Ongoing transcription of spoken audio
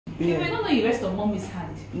You may not know you rest on mommy's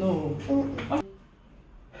hand. No.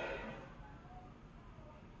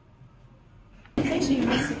 Actually, you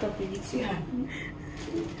must sit up with it. Yeah.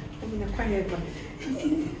 I'm in a quiet one.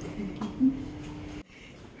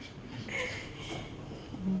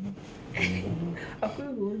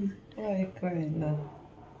 Why are you crying now?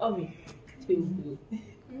 Omi,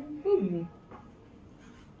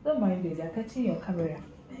 don't mind this, I'm catching your camera.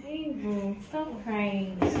 Hey, bro, stop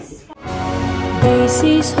crying. This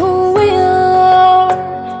is who we are,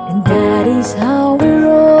 and that is how we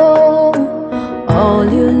roll. All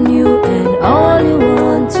you knew and all you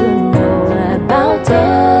want to know about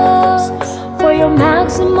us. For your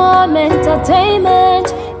maximum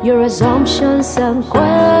entertainment, your assumptions and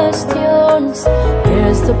questions,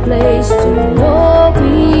 here's the place to know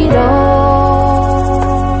it all.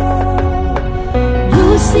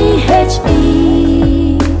 UCHE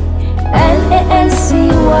NANCY,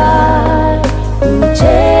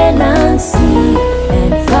 UCHE Nancy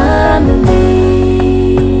and family.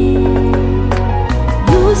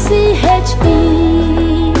 UCHE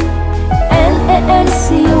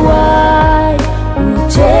NANCY,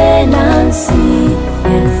 UCHE Nancy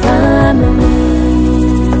and family.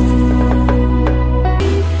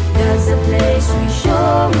 That's the place we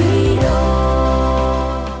show it all.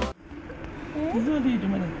 Is that what you do,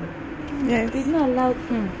 man? Yes. They did not allow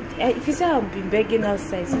him. If you say I've been begging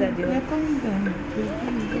outside so that they They're coming down. They're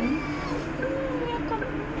coming down.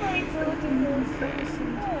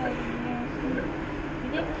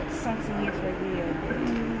 Did they put something here for you?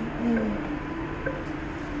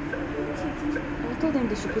 I told them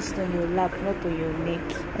they should put it on your lap, not on your neck.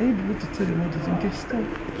 Are you able to tell them what is in case stop?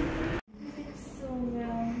 It's so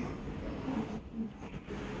well.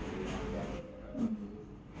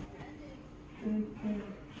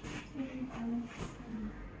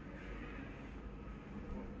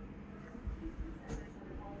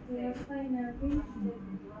 We are fine now.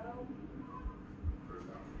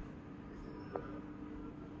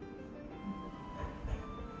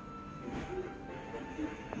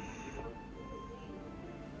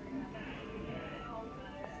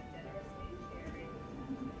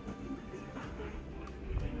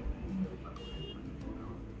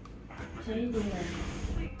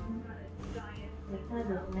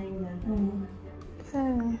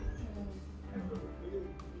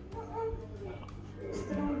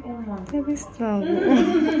 Very strong.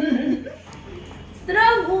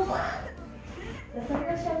 Strong woman.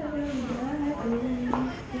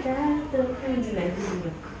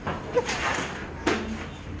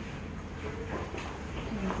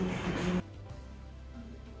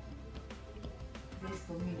 This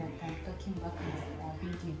for me that I'm talking back in our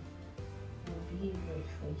video. I'll be right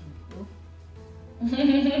for you.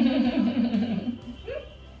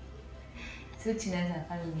 So China's and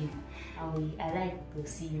family, I like to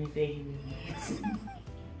see you very well.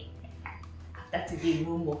 After today,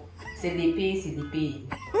 no more. Say they pay, say they pay.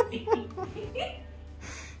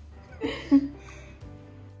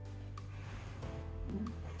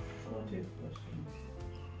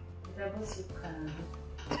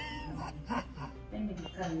 Let me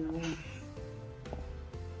become your own.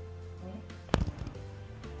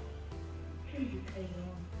 Let me become your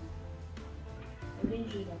own. I didn't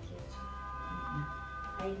do that yet.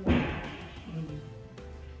 I know.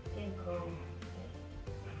 Then go.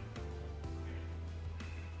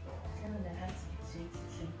 Tell me that has to be sweet.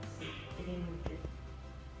 It didn't move it.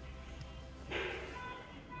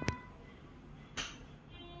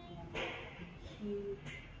 Cute.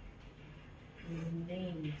 In the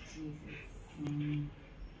name of Jesus.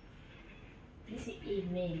 This is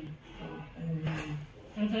amen.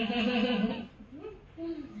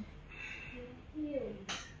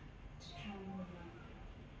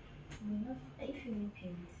 Enough, are you feeling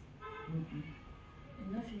pains?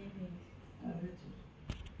 You're not feeling pains?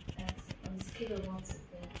 That's on a scale of 1 to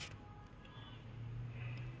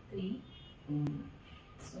 3.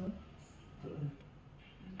 So?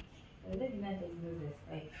 I don't know there's no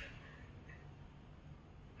respect.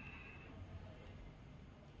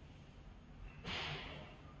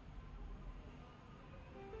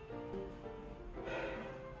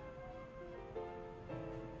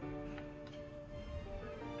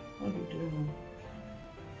 What are you doing?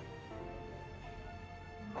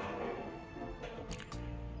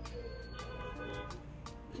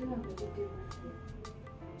 Do you want vegetable soup?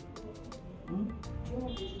 Do you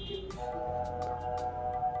want vegetable soup?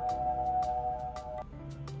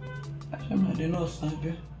 I'm not enough,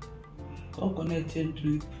 Sandra. How can I change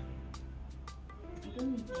drip? I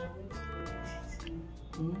don't need to wait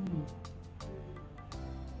for it.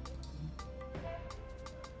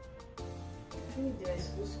 I think they were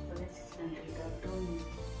supposed to connect it and they have done it.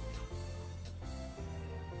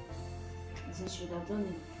 They should have done it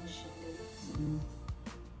before she left.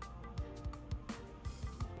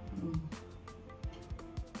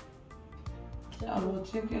 Yeah, I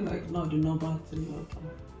was checking like now the number 3 or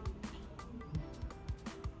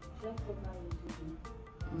Check what I will do.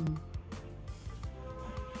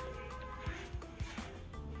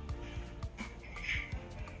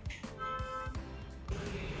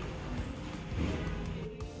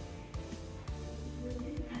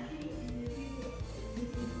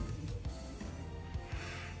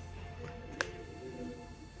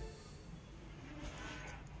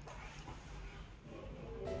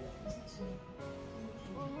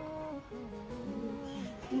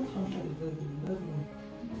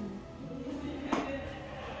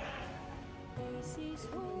 This is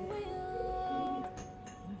who we are.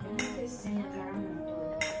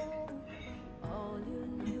 All you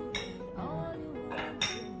knew and all you want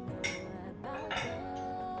to know about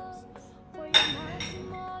us. For your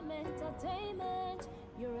maximum entertainment,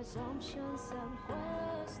 your assumptions and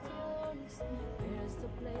questions. Here's the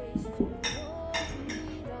place to know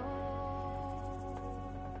it all.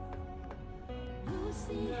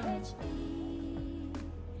 UCHE,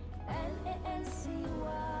 LANCY,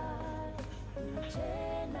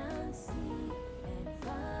 tenancy and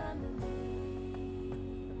family.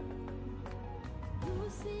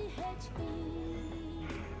 UCHE,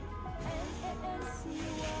 LANCY,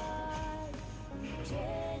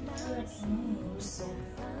 tenancy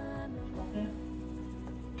and family.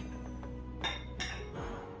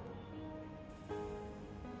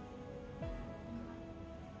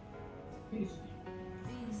 Peace.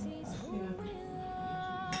 This is who we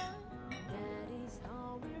are. That is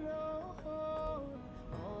how we roll.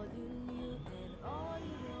 All you knew and all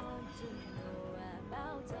you want to know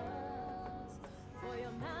about us. For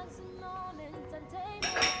your maximum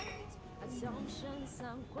entertainment, assumptions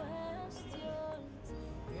and questions.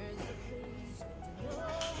 Here's a place to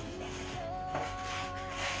know it all.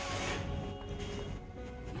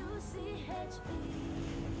 UCHE,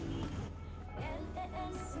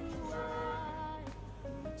 LANCY,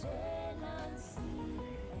 tenancy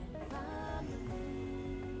and family.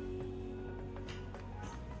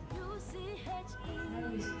 UCHE,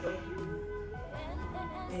 LANCY, tenancy and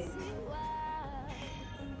family.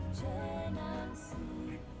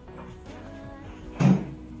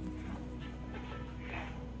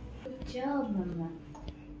 Good job, Mama.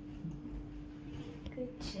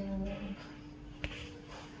 Good job.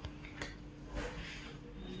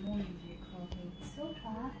 Mom, you recovered so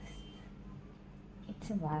fast. It's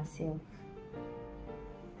massive.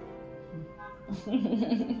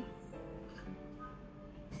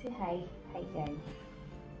 Say hi. Hi, guys.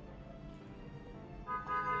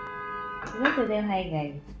 You want to tell hi,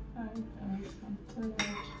 guys?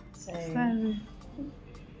 Sorry.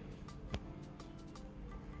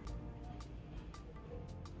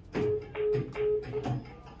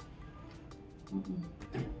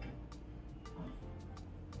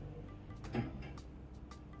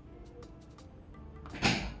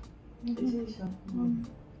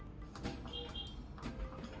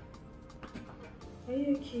 Are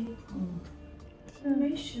you okay?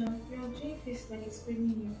 Make sure you are doing this like it's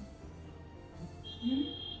paining you.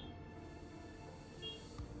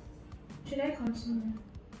 Should I continue?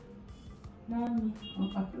 Mommy.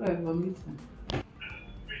 I feel like vomiting.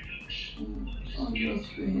 Oh, those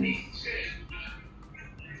pains.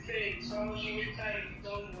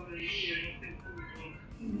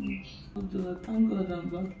 Thank God I'm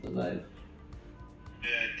back to life.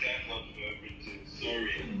 Yeah, thank God for everything.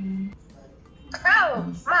 Sorry. Oh,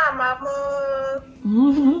 Mama,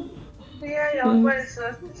 hear your voice.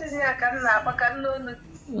 This is your canna, but can no.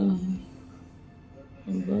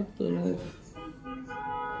 I'm back to life.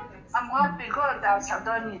 I'm happy God has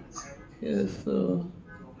done it. Yes, so.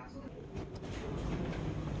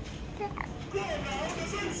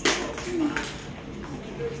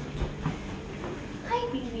 Hi,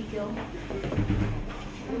 baby girl.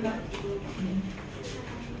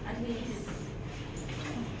 At least.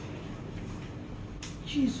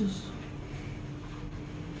 Jesus.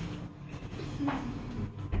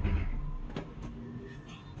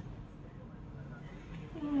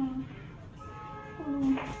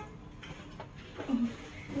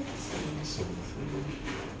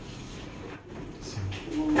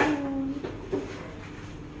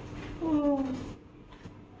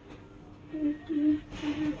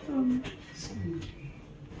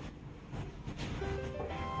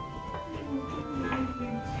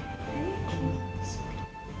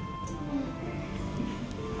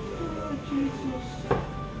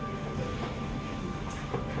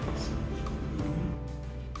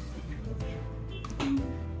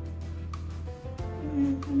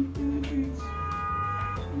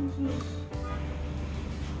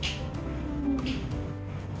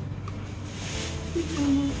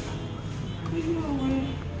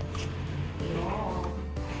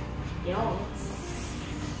 Yours.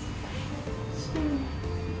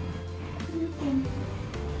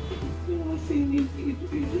 You know, saying you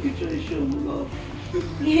try to show me love.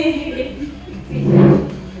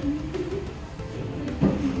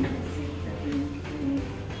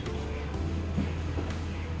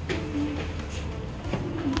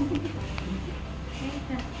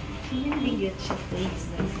 Your chocolate.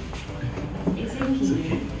 Is it It's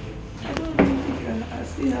okay. I don't really think I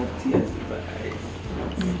still have tears in my eyes.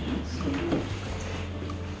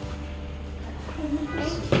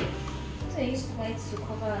 So I used white to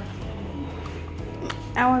cover.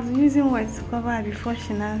 I was using white to cover her before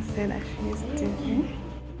she now said that she used it.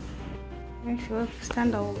 When she will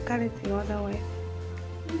stand up, we'll carry it the other way.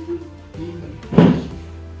 I'm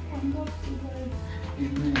not too bad.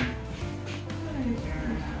 Amen.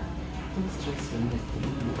 Don't stress your neck.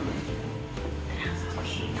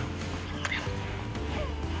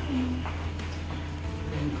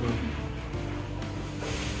 Thank God.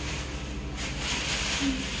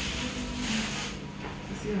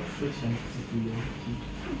 See how fresh and beautiful you are.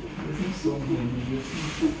 There's no song in your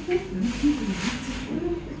feet.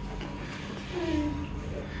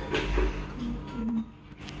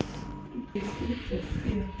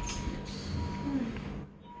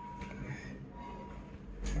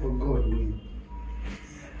 Oh God, we.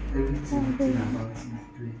 Everything about it is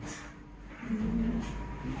great. Amen.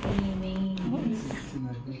 Everything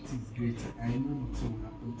about it is great. I know nothing will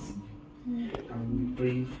happen to you. I will be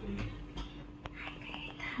praying for you.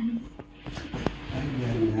 I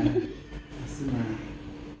see my.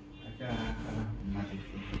 I got a magic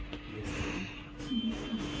for yesterday.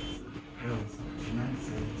 Girls,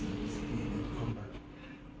 9:30 stay and come back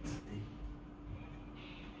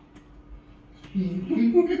I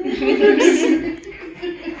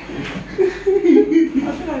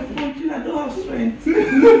feel like punching, I don't have strength. See,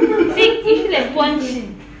 you feel like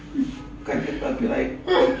punching. Can you talk like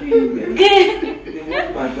punching? The most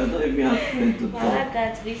part, I don't even have strength to talk. I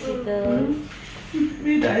got visitors.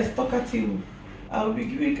 Me that is talkative, I will be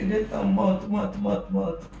giving Kadeta mouth.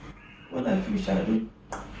 When I finish, I do.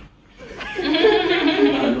 I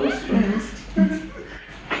have no strength.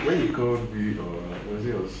 When you called me, or was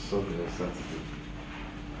it on Sunday or Saturday?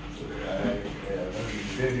 I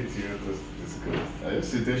did it to you to discuss. I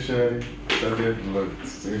just intentionally started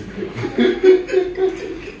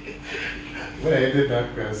when I entered that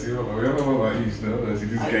car, I said, oh, wherever Mama is now, I said,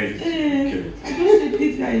 this guy is wicked. I just said,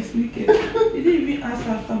 this guy is wicked. He didn't even ask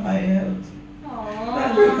after my health.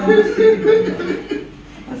 That's what I was saying.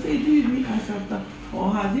 I said, he didn't even ask after.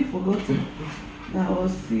 Or has he forgotten that I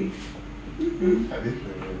was sick? I didn't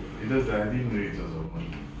forget. It does that. I didn't know it was on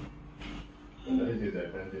Monday. I did that.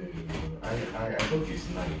 I thought it's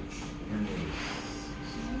night. Okay.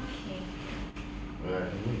 But I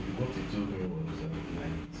mean, what he told me was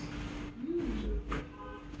night.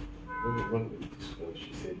 When we discussed,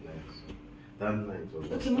 she said night. That night was.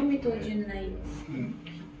 Okay, mommy told you night.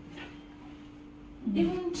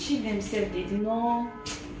 Even she themselves, they did not.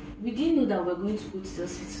 We didn't know that we were going to go to the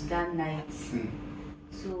hospital that night.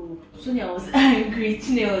 So Sonia was angry.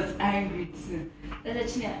 Chine was angry too.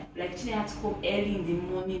 That's why Chine had to come early in the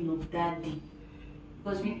morning of that day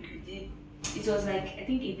because it was like I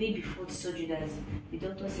think a day before the surgery that the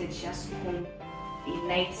doctor said she has to come a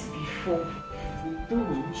night before. That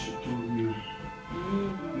was what she told me.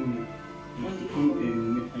 She come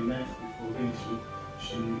a night before, then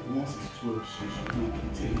she once it's 12, she should go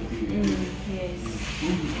to anything. Yes.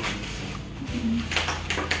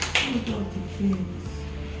 What about the things?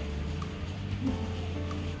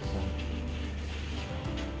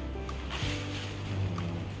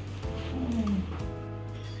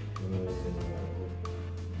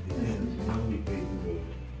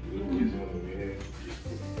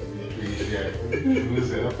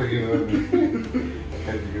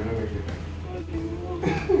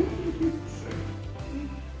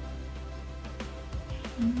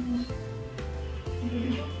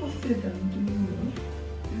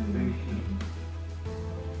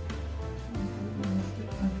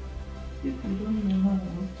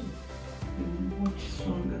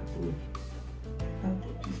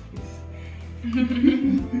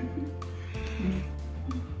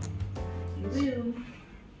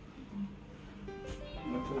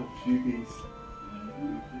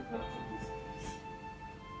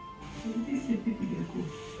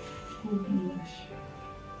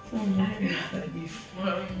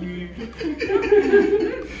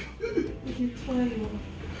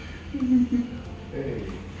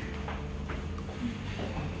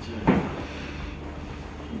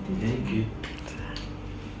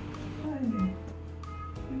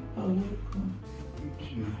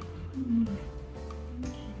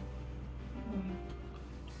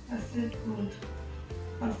 said, God,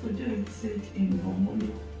 Pastor Joy said in our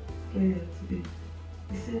morning prayer today,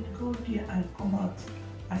 he said, go there and come out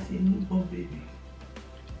as a newborn baby.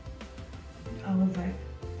 I was like,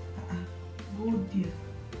 go there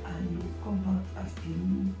and you come out as a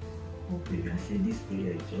newborn baby. I said, this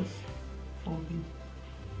prayer is just for me.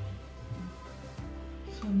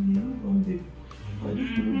 So I'm a newborn baby. But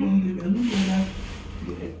this newborn baby, I don't know that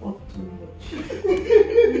you report too much.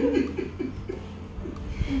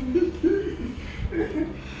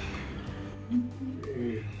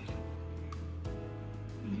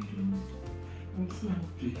 I'm so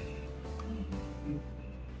happy.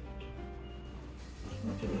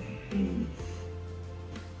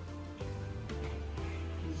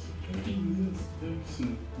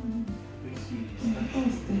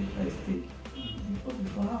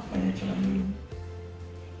 Before our financial need,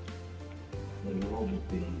 the world will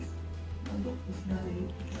pay this. My doctor's not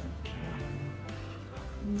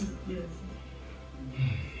yes.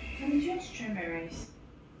 Can you just try my rice?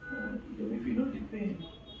 If you know the pain,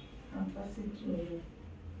 I'm passing to you.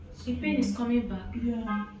 The pain is coming back.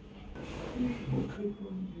 Yeah.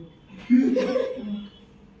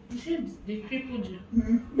 You said they crippled you.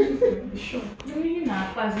 Sure. No, you're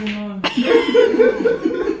not passing on.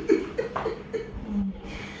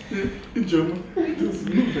 Joma, just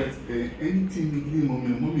know that anything again,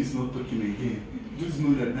 mommy is not talking again. Just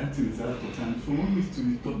know that that thing is out of hand. For mommy to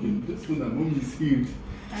be talking, just know that mommy is healed.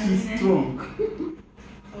 She's strong.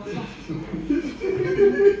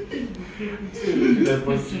 That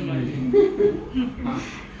was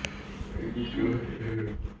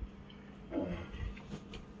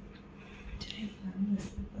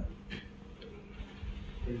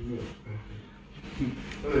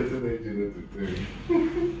what I said I did not to tell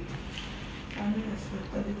you. I didn't expect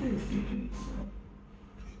that. It is serious.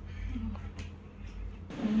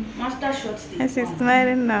 Master shot the And she's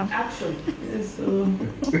smiling now. action. Yes, so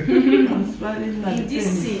I'm smiling at In the this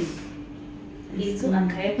things. scene, it's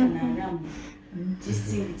Akaya Kanaram. This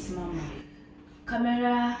scene with Mama.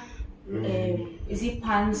 Camera, is it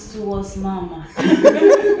pans towards Mama?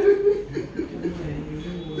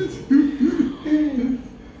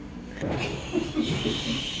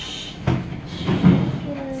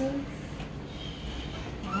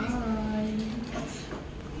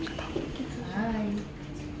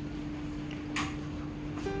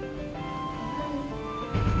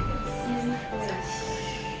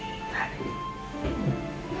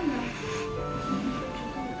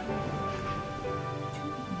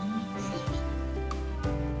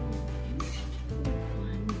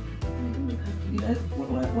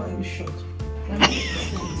 Why are you short?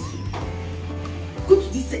 Go to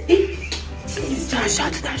this side.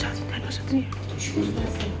 Shut down.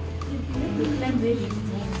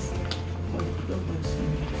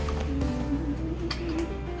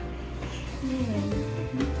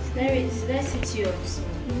 Let's sit you up.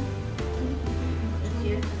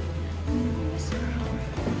 Okay.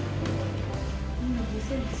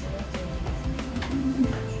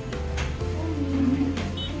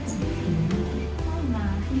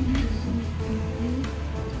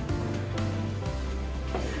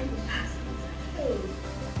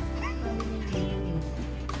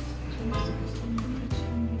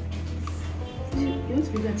 You want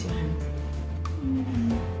to bring out your hand?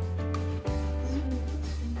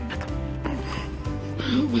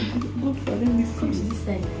 Go for them this Come to this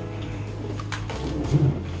side.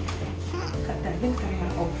 Look at that. Don't carry her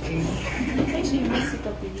up. Actually, you must sit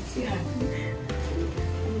up with it. See her.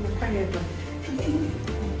 Quiet down.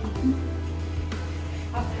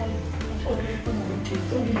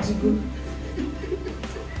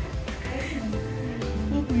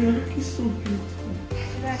 Look, you're looking so beautiful.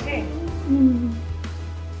 Okay.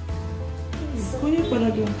 When you put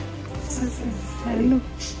again, I know.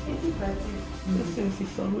 the sense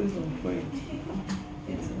is always on point.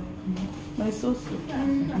 My sauce,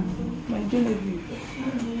 my Genevieve,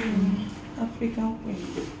 African queen.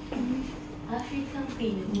 African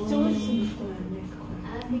queen.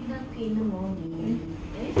 African queen morning.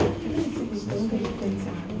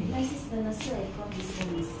 My sister, I saw I found this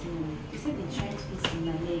one is you said they tried to put in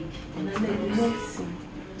my leg. And I said,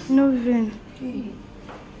 No vein.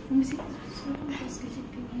 let me see.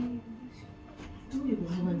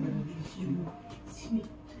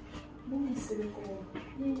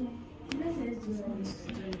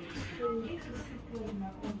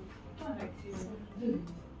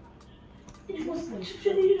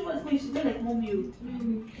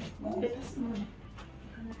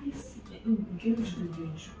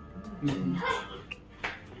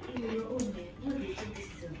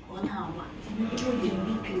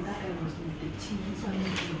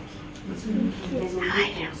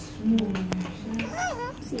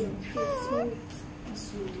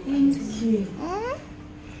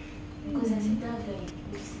 Because I said that guy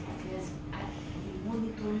is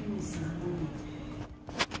monitoring Mrs. Mooney.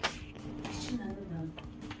 She doesn't know.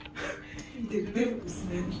 The baby was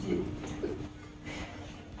empty.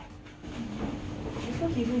 Before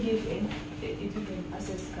he even gave an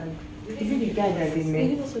access card, Even the guy that they met.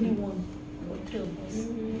 he was only one or two of us.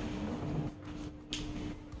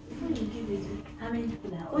 Before you give it, how many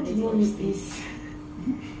people are What did already mommy upstairs? eat?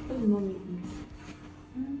 What did mommy eat?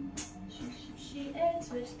 She ate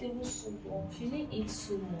vegetable soup. She didn't eat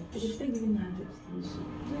so much. They still giving her vegetable soup.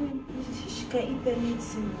 She can eat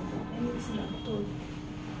anything at all.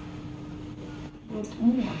 But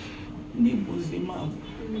Mama, neighbors the mom.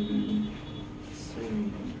 So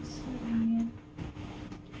yeah.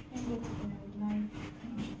 I got for my life.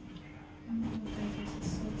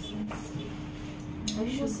 I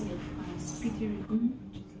should see a speedy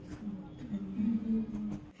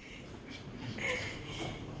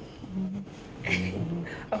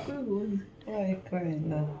Why are you crying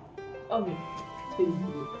now? Okay.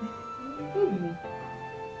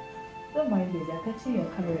 Don't mind this, I'm catching your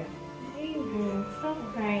camera. There you go. Stop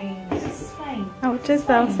crying. It's fine. I'll just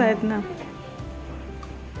outside now.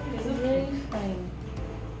 It's very fine.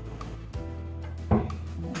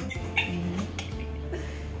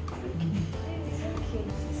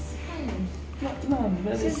 No, I'm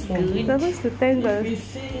very This is sorry. good. You're supposed to thank God. We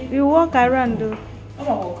see. You walk around though. I'm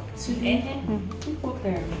gonna walk today.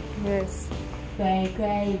 Okay. Yes. Cry,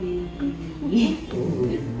 cry, baby.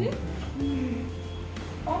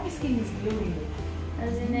 All my skin is glowing.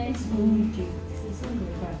 That's a nice movie. This is so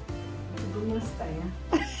good. Go master,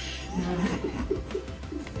 yeah.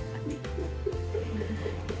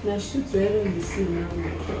 Now shoot wherever you see now.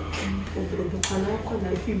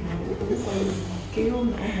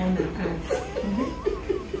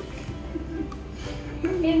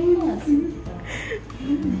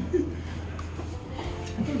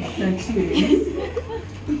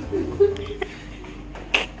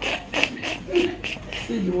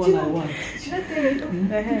 See the one I want. Should I tell you? I'm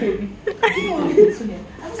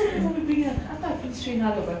sorry, bringing her. After I finished training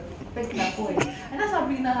her over, taking her point. And that's how I'm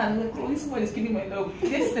bringing her hand. Like, oh, this one is feeling my love.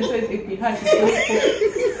 Yes, that's why it's taking her.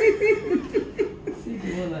 See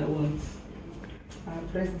the one I want. Our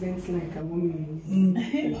president's like a woman.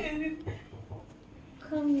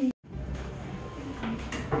 Come here.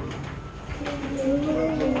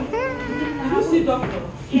 Did you see doctor?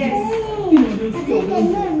 Yes.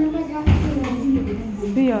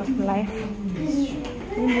 Be your life.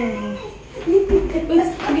 But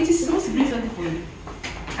I mean, she's supposed to bring something for you.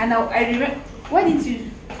 And now I remember. Why didn't you?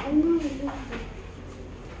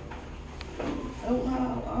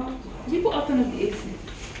 You put up on the AC.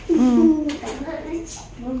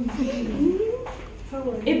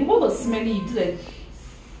 If what was smelly, you do like.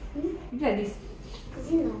 You do like this.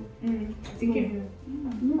 Thank you.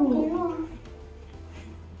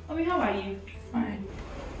 I mean, how are you? Fine.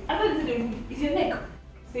 I thought it's your neck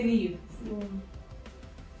paining you.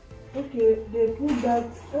 Okay, they put that,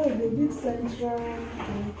 they did central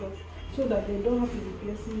so that they don't have to be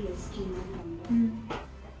piercing your skin up and down.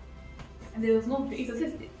 And there was no. It's a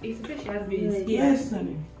place she has been here. Yes,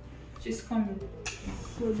 honey. She's coming.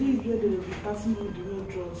 So this is where they will be passing you the new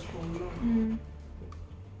drugs from now.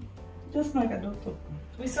 Just like a doctor.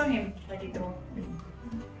 We saw him at the door.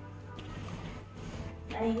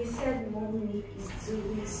 And he said mommy is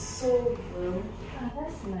doing so well. Ah,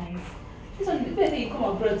 that's nice. This one, the first day you come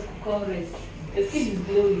abroad to call rest. The skin is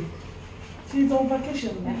glowing. She's on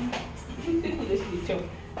vacation now. People actually chop.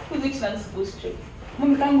 People which not supposed to chop.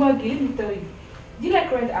 Mom, can go again, let me tell you. Do you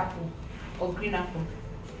like red apple or green apple?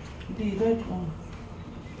 The red one.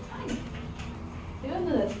 You don't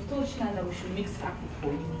know that we told Shana that we should mix apple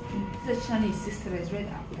for you. This is Shana's sister has red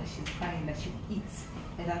apple that she's buying, that she eats.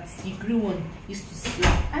 And that's the green one used to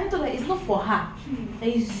slap. I told her it's not for her. That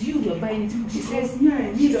it's you you're buying it. She says,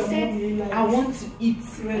 I want to eat.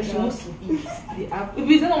 And she wants to eat the apple. If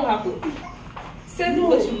it's not what happened.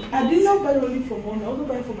 No, I did not buy only for mommy, I also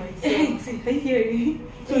buy for myself.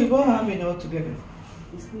 So you bought how many altogether?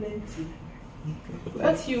 It's plenty.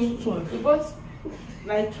 But you, 12. we bought,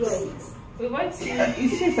 Like 12. we bought you.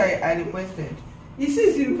 It says I requested. He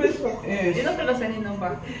says you request for Yes. They don't tell us any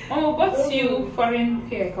number. Mom, we bought you foreign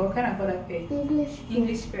pair. What kind of other pair?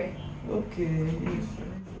 English pair. Okay. Yes.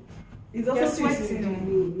 It's You're also sweating.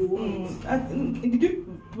 you want. Did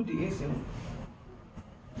you put the AC on?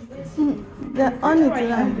 The on it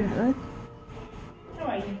right? How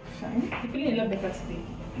are you? Fine. You're feeling a lot better today.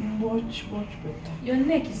 Much better. Your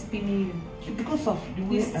neck is spinning you. Because of the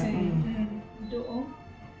way This I thing. am. Do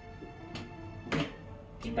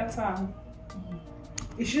that's why.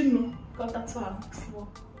 You should know. Because that's why.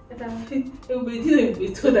 We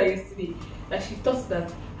told her yesterday that she thought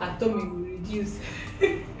that her tummy will reduce.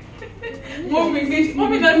 Mommy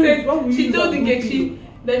just said she told the girl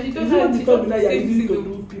that she told her she thought the same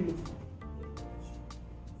thing.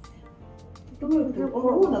 Tummy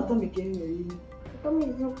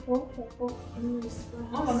is not for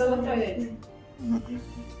Mama, go to the toilet.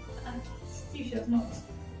 Still, she has not.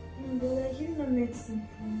 But I give no medicine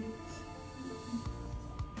for it.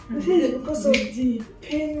 This is because of the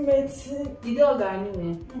pain medicine. The dog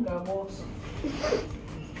anyway.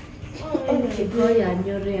 Okay, go ya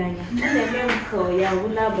nyore anya. Nne ko ya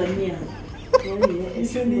wula bania.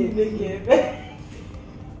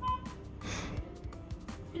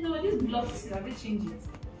 You know this blood have they changed it?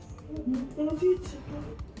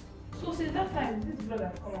 So since that time this blood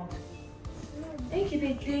has come out. Okay,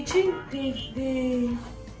 they changed they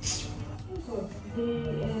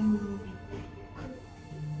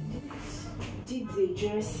did the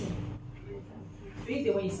dressing. Read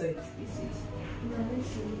the way you saw it.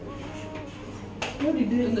 What did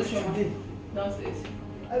they do today? Downstairs.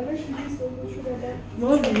 I wish you did so much sugar that.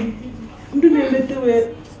 Mommy, what did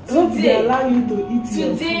they allow you to eat your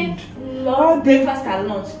Today, food? lunch, breakfast and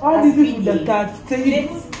lunch. All these people that are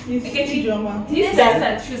saying Okay, drama. This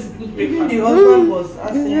that choose good Even the breakfast. husband was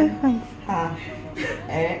asking her,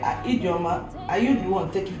 Idioma, are you the one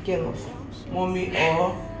taking care of mommy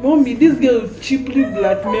or? Mommy, this girl cheaply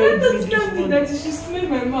blackmailed me this morning. That she smelled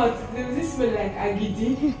my mouth. There was this smell like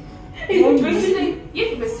agidi.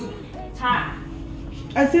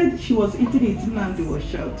 I said she was eating it and they were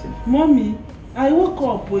shouting. Mommy, I woke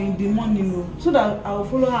up in the morning so that I will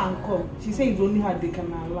follow her and come. She said it's only her they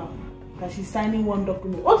can allow. That she's signing one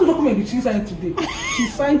document. What document did she sign today? She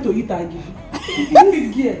signed to eat agidi. This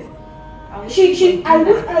girl. I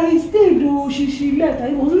stayed though. She left. I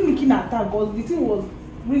wasn't looking at her because the thing was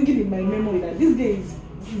ringing in my memory that this day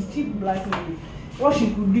is cheap blackmail. What she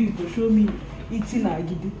could do is to show me eating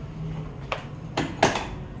agidi.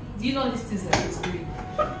 Do you know these things that she's doing?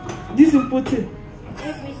 This is important.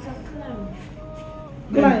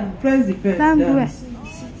 Climb, press the pen down.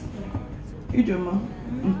 Ijoma,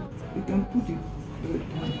 you can put it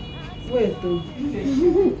where to?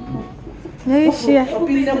 Yes, yeah.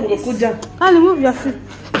 I'll move your feet.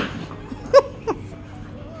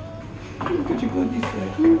 Could you go this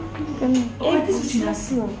way? Oh, this is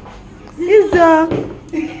small. Is talk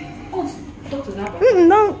to that.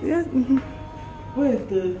 no, yes. Where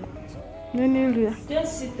to?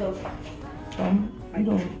 Just sit up. I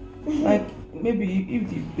don't like maybe if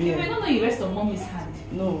the You bear. don't know you rest on mommy's hand.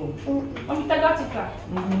 No. Mommy, Taga to clap.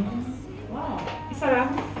 Wow. It's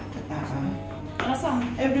around.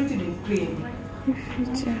 Everything is clean.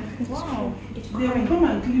 Wow. They will come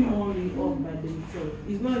and clean all it up by themselves.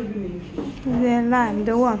 It's not even in here. The lime,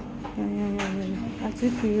 the one. Yeah. I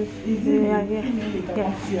think you. Yeah.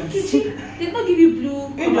 They not give you blue.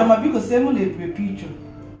 Hey, Jama, because someone a picture.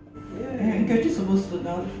 Yeah. You're supposed to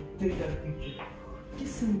now take that picture.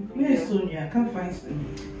 Where is Sonia? I can't find Sonia.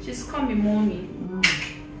 She's coming, mommy.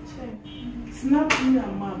 Snap me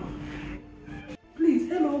and mama. Please,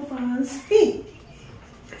 hello fans. Hey.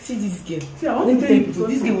 See this girl. See, I want to tell you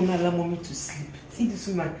this girl will not allow mommy to sleep. See this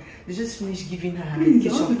woman. They just finished giving her Please,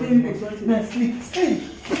 I medication want to for tell you her. something. Now sleep. Hey,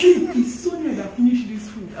 it's Sonia that finished this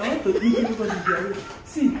food. I want to eat everybody there.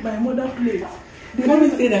 See, my mother plate. The mommy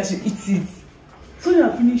said I should eat it. Sonia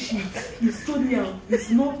finished it. It's Sonia. It's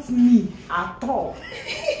not me at all.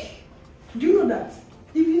 Do you know that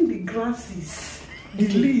even the grasses, the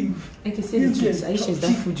leaf. Okay, say the truth. Are you sure it's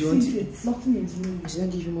that food you want to eat? Nothing is new. I should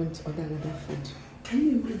not give you money to order another food. Can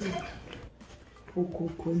you imagine? Do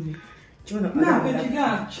you want to order Now,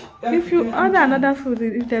 another food? If you order another food,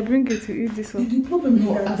 if they bring it, you eat this one. The problem is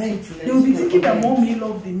No, that other they eating, will be no, thinking that other mommy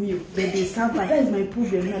love the meal, but they serve her. That is my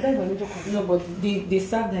problem. Now, that is my major concern. No, but they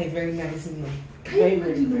served her very nice meal. Can you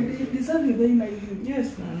imagine? They serve a very nice meal.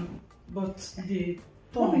 Yes, but the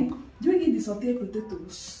mommy, do you eat the sauteed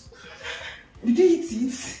potatoes? Did you eat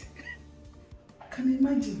it? Can you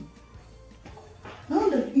imagine? Now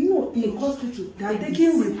that you know in the hospital they are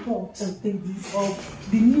taking reports of the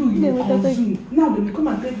meal you consume. Now they will come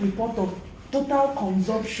and take report of total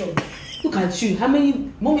consumption. Look at you. How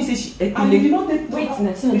many? Mommy says she ate. And you did not take Wait, total.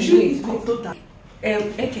 now, so You should wait. eat for total.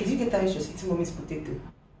 Okay, did you get that when she was eating mommy's potato?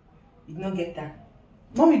 You did not get that.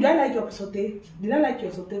 Mommy, did I like your saute? Did I like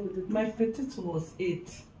your saute potato? My potato was 8.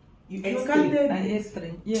 You You ate counted. 3. I ate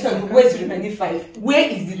 3. Yes. So where's the remaining 5? Where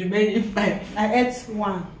is the remaining 5? I ate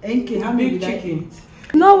 1. NK, how many did I eat?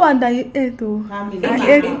 No one that you ate, oh. How many?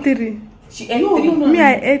 I ate 3. She ate No, 3. no, no. Me,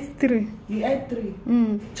 I ate 3. You ate 3.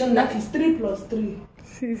 John, That is 3 plus 3.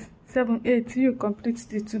 6, 7, 8. You complete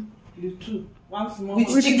the 2. The 2. One small With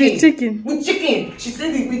one. With the chicken. With chicken. She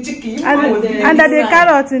said it with chicken. And the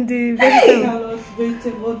carrot in the vegetable. Carrots,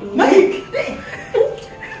 vegetable. Mike!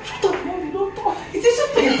 Stop, Mommy, don't talk. It's a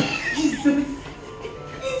chicken. Jesus. You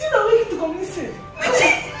did not make it to come listen.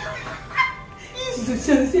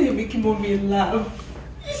 Jesus, say you're making Mommy laugh.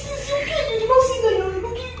 It's okay. You did not see that you're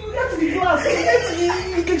looking at the glass.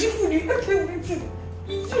 You get your food. You can't everything.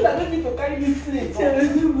 You should have made me to carry this plate.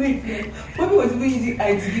 Wait. Mommy was even using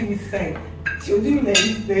eyes to give me sign. She was doing like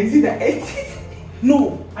this. Then you see that eight.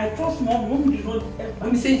 No, I trust Mom. Mommy did not ever.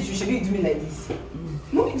 Mommy said you should do me like this.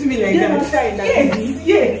 Mommy do me like Yeah, that.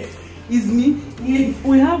 yes. It's me. Yes.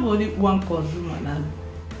 We have only one consumer now.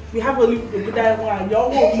 We have only that one. You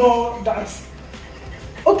all know that.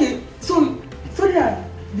 Okay, so yeah.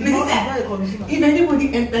 If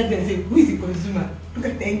anybody enters and says, who is the consumer? Look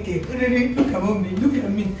at 10K. Look at Mommy. Look at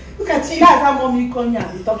me. Look at you. That's how Mommy come here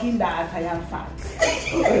and be talking that I am fat.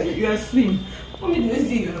 Okay, you are slim. Mommy don't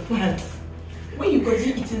say you are fat. When you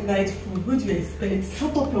continue eating light food, what do you expect?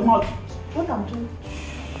 Shut up your mouth. What I'm doing?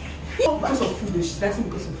 Because of food, she's asking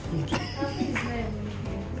because of food.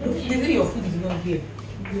 They say your food is not here.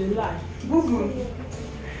 They lie. Google.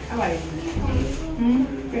 How are you?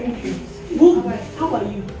 Thank you. Google, how are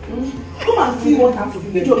you? Come and see what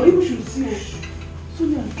happened. Your people should see us. So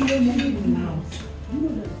they are killing Mommy now. You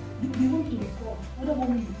know that they want to report. Other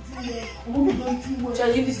Mommy is eating well. Mommy don't eat well.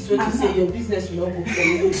 Charlie, if this is what you say, your business will not go for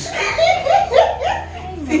you.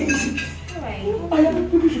 I am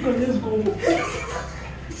people should come. Let's go.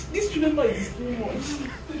 This children is too much.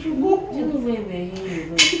 They should go. Do you know where we're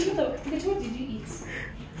here? But what did you eat?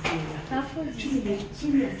 I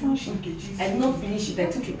did not finish it. I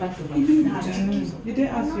took a part of my food. Did they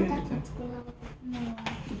ask you anything? No.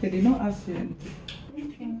 Okay, they don't ask you anything.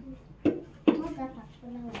 Okay. Not that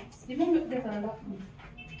particular one. You don't get another food.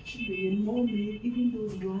 Even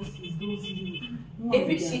those glasses, those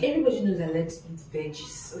everybody knows I like to eat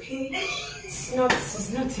veggies, okay? It's not a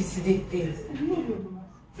today thing.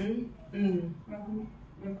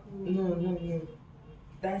 No.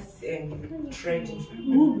 That's trading.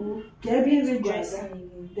 They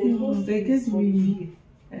gave me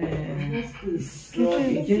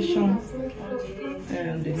injection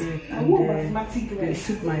and they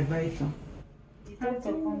took my vitamin. The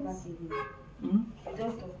doctor come back again. The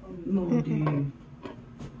doctor come. No, the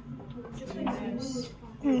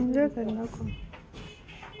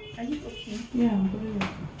Are you okay? yeah, I'm very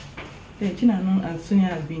okay. Chinanu and Sonia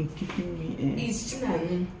have been keeping me. It's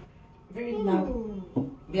Chinanu. Very loud.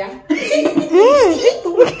 Yeah.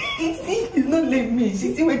 It's not like me.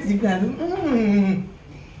 She's still waiting to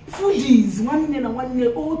foodies, 1 year and 1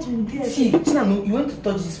 year old to get. See, Chinanu, you want to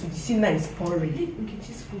touch this food. You see, now it's pouring. Look at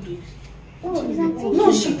this food. Oh, is that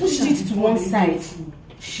No, she pushed it to one side.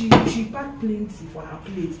 She packed plenty for her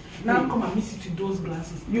plate. Now come and mix it with those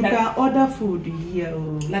glasses. You can order food here.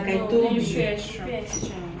 Like I told you.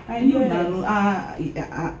 I know now.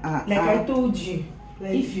 Like I told you.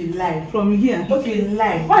 Like, if you lie from here, if you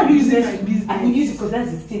lie, why are you using my business? I will use it because that's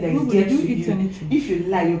the thing that is dear to you. Anything. If you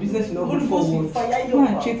lie, your business will not go forward. Go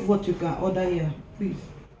and check what you can order here, please.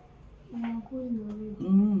 I'm going already.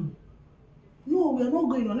 No, we are not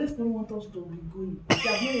going unless they want us to be going.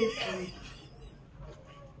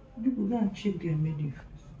 People go and check their menu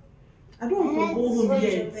first. I don't want to go home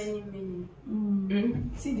yet.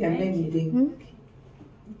 See their menu there.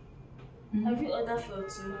 Have you ordered for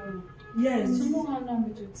tomorrow? Yes. Tomorrow how long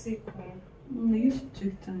it will take? It used to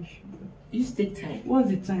take time, sugar. It used to take time. What's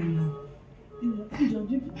the time now?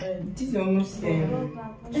 This is almost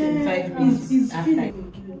 25 minutes after. That is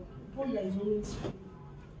always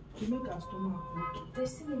to make our stomach work. They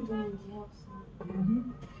still in the house now.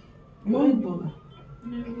 One dollar.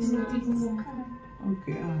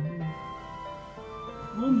 Okay,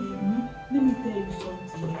 Mommy, let me tell you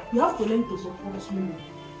something. You have to learn to support me.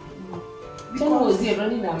 China was here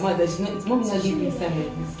running her mouth that it's mommy not giving this time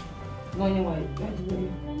like this. Mommy, why?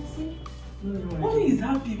 Mommy is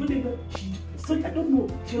happy whenever she. So I don't know.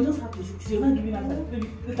 She was just happy. She was not giving us like maybe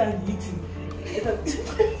later eating.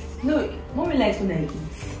 No, mommy likes when I eat.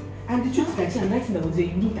 And the truth is that she likes that was a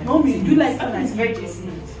unique. Mommy, you like that? It's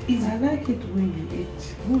vegetable. I like it when you eat.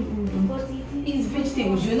 But it's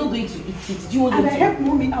vegetables. You're not going to eat it. Do you want and to? I help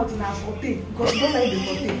mommy out in her saute because she don't like the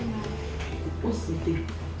saute. What's saute?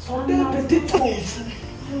 Saute potatoes.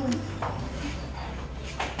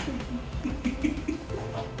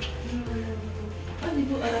 what did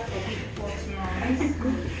you order for big pot now?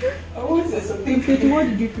 I want to saute. What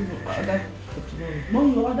did you order for tomorrow?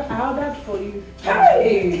 Mommy, I ordered for you.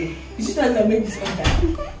 Hey, you should tell them make this order.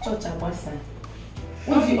 Church and master.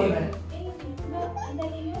 What did you order?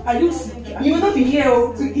 Are you sick? You will not be here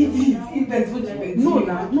to eat it if that's what you were No,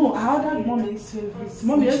 no. I ordered mommy's favorite.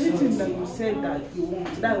 Mommy, everything that you said that you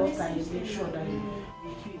want, that was I make sure that you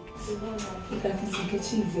picked. Look at this, you get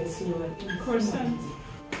cheese, so like Croissant.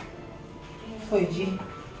 Oh, you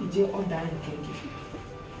order and cake.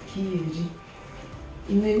 Key,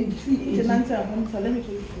 you may see Let me tell you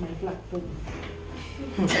my black phone.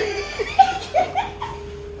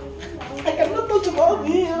 I cannot touch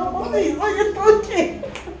mommy. Mommy, why are you touching?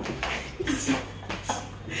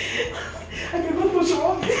 I cannot touch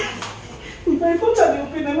mommy. If I touch her, they'll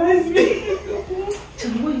penalize me.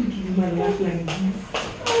 Tell me why you give my life like this.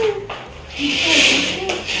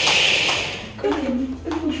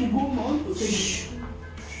 Everyone should go on to say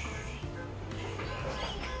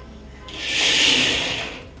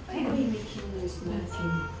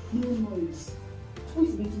no noise. Who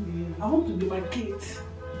is making the noise? I want to demarcate.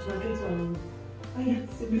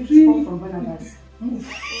 Between from Barnabas. I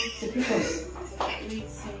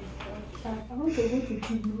want to go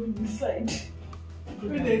to the room inside.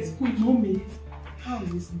 When there's food, mommy. How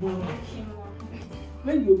is born?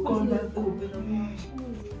 When you come back home,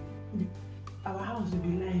 our house will be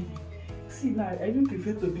lively. See, like, I even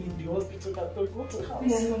prefer to be in the hospital than to go to the house.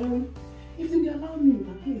 Yeah. If they allow me,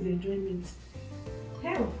 that is enjoyment.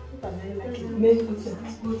 Hell, what am I like?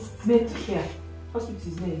 Make care. Hospital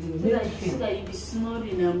is not easy. So that you be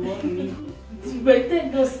snoring and morning. But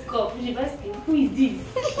take those cups. You ask him, who is this?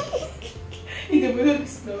 In the middle of the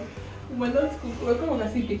snow. We're not cook. We're going to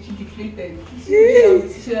see Kechi deflated.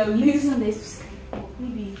 She have This least. one is to sleep.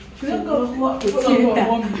 Maybe. She don't go to theater.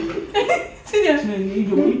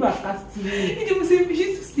 You will say she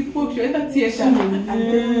to sleep. She enter theater.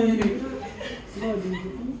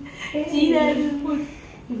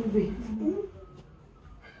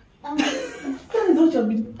 Don't you have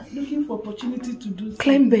been looking for opportunity to do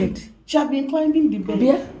Climb bed. She have been climbing the bed.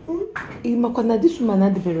 Yeah. This woman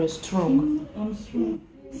had very strong. I'm strong.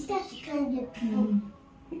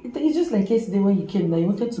 It's just like yesterday when you came. Now you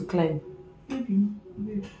wanted to climb. Baby,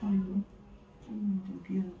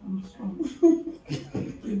 I'm strong.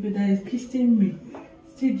 Baby, that is kissing me,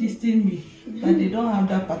 still gisting me, that they don't have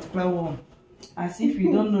that particular one. As if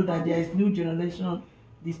you don't know that there is new generation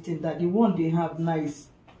this thing, that the one they have nice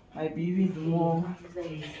might be even more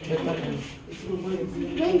better than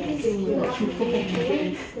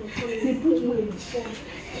they put weight.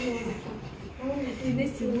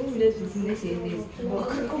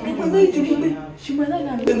 She might not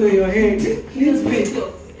have your head.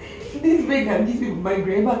 This big and this big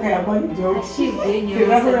migraine back I about the job. The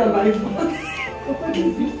rubber life.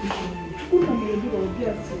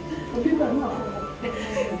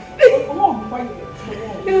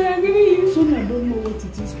 Sonia don't know what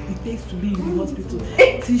it takes to be in the hospital.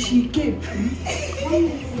 Till she came.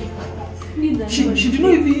 She did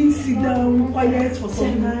not even sit down quiet for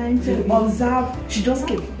some time to observe. She just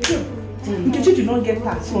came. Nkechi did not get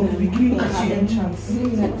tax from the beginning of the entrance. You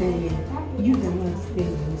the one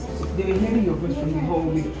staying in this. They will hear your voice from the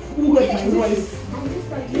hallway. Who got my voice?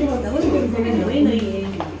 You know that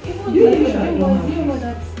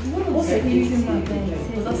what's the meeting man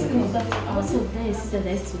also there is sister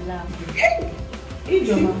that is to laugh.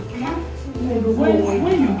 Ijoma,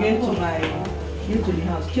 when you get to the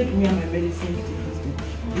house, check me and my medicine.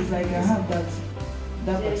 It's like I have that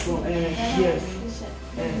bottle. Yes.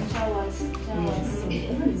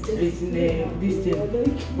 It's in this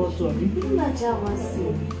bottle.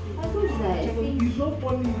 It's not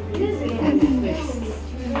funny.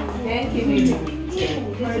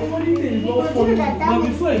 My funny thing is not funny. But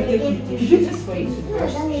before I take it, is it just for you to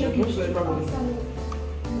brush?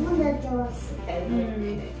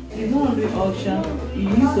 It's not only option. You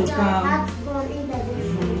need to calm.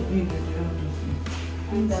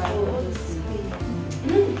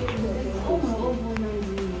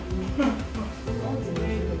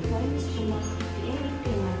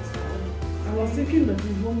 I was thinking that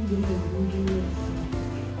it won't be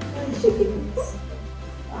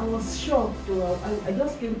I was shocked though. I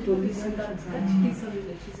just came to listen to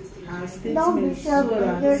her statement so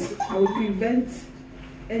that I will prevent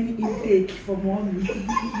any intake for mommy.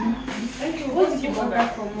 What did you order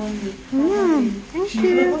for mommy? She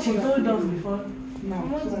told us before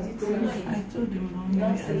now. So I told them mommy.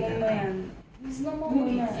 That's the yellow and it's not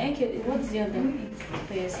mommy. What's the other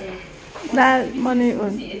for yourself? That money on.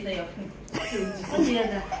 What's the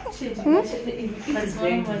other? That's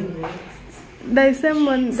one money. There is some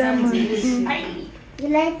money. That money. You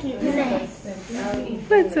like it?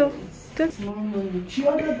 Wait, so She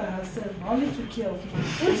ordered by herself. I only took care of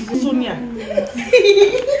her. What is Sonia?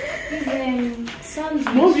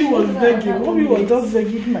 Mommy was begging. Mommy was just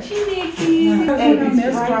begging. It's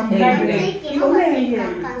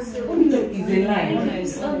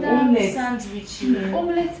a lie. Sandwich.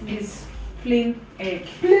 Omelette is plain egg.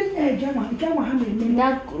 Plain egg.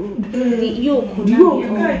 The yolk.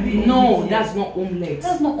 No, that's not omelette.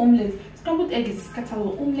 That's not omelette. Scrambled egg is scattered.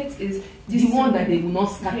 Omelette is The one that they will not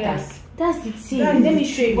scatter. Yes. That's the thing. Let me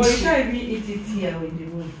show you. But you can't even eat it here in the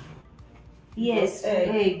room. Yes,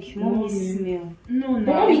 egg. Mommy smell. No.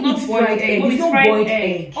 Mommy eats fried egg. It's not boiled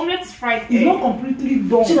egg. Omelette is fried egg. It's not completely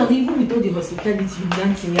done. She not even with all the hospitality you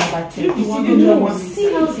dance in your battle.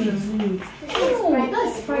 See how they do it. No,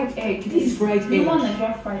 that's fried egg. This is fried egg. Normal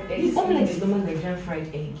Nigerian fried egg. This omelette is normal Nigerian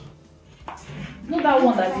fried egg. Not that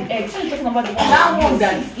one that's the egg. So you're talking about the one That one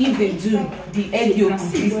that if they do the egg yolk will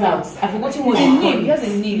drip out. I've forgotten what it's called. It has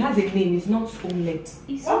a name. It has a name. It's not omelette.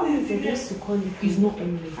 It's what is it supposed to call it? It's not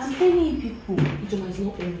omelette. I'm telling you people. It's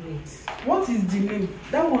not omelette. What is the name?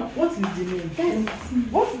 That one. What is the name?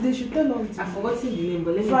 What they should tell us? I've forgotten the name,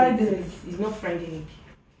 but let me Fried get it. egg. It's not fried egg.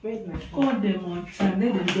 Fried my Call them on time.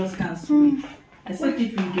 Let them just cancel. I said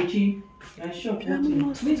if you get you, you're shocked.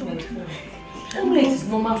 Where's my phone? Omelette is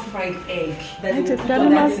normal fried egg. That they will put tell on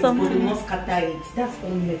me that thing, something. but they must scatter it. That's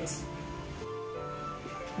omelette.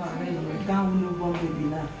 Down no one baby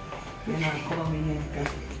now. Then I'll call me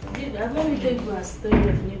here. I've only tell you a story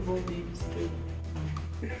of newborn baby story.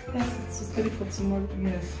 That's a story for tomorrow.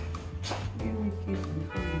 Yes. Give me kiss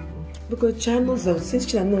before you go. Because channels of since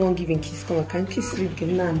she no one giving kiss, come I can kiss you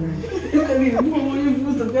again now. Look at me. You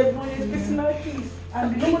used to get money, personal kiss.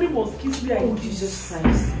 And nobody must kiss me. Oh Jesus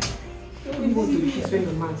Christ. Nobody wants to kiss when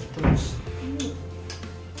the man's touch.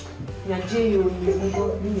 Yeah, Jay, you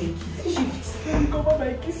go kiss. Shift. Let me cover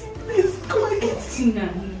my kissing, please. Come and kiss me.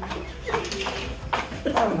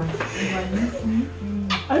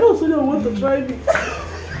 I know someone want to try me.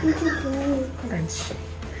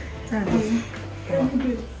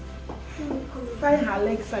 Find her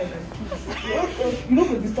leg side and kiss. You know,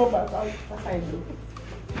 could disturb her outside though.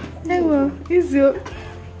 Hey, well, it's you.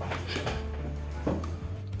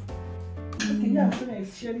 Okay, yeah, so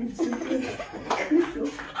nice sharing the same place.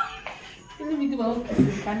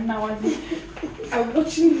 I'm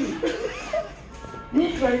watching you.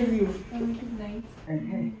 Who tries you? Good night.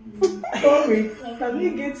 Sorry, can we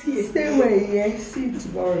get here? Stay away, yeah. See you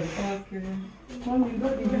tomorrow. Okay. Mommy,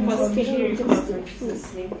 don't even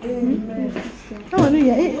Oh, no,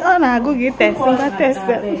 yeah. Oh, no, go get test. Go test.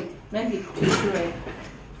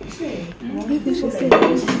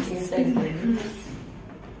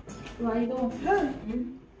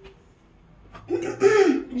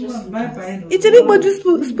 It's a big body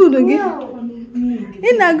spoon again.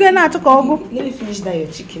 In a good not to call. Let me finish that your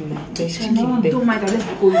chicken now. There's chicken there. Don't mind that. Let's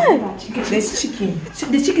go. There's chicken.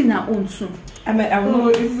 The chicken now own soon. I will No,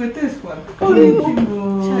 not. it's a taste one.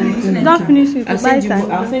 Don't finish it. I'll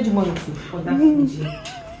send you money too for that fridge.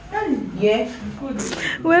 Yeah.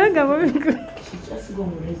 We're not going to go. She's just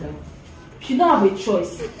going to raise her. She don't have a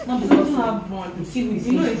choice. Not because You have money. See who is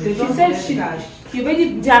You know, it. if they she don't said have she cash.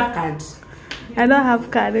 already have card. I don't have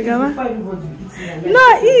card. Before everybody eats it,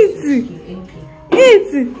 No, eat.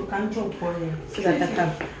 Eat. You can drop for you so that I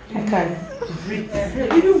can breathe.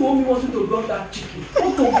 Even mommy wants you to love that chicken.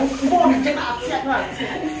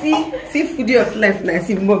 See foodie of life now.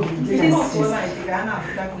 See more. I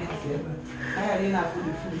didn't have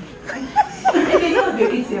food. Maybe you have your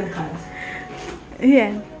ATM card.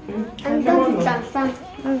 Yeah. And that's transfer.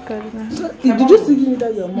 Oh, God. No. Did you still give me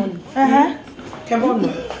that your money? Come on.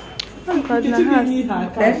 Oh, God. Did you give me her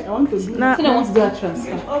cash? I want to do No. So they want to do a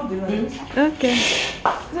transfer. Okay.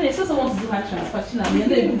 So they still want to do her transfer.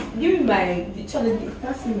 Give me my challenge.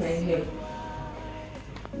 Pass me my hair.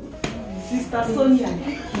 Sister Sonia.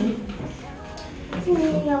 Give me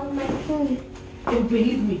my phone. You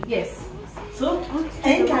believe me? Yes. So,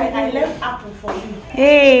 I left apple for you.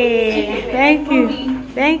 Hey, thank you.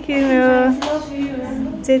 Thank you. Love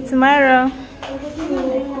you. Till tomorrow.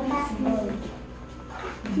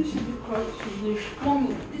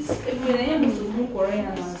 Mommy, this everything is so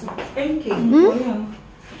Korean. MK.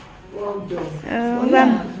 Well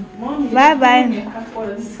done. Bye bye.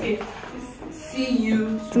 See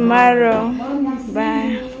you Tomorrow.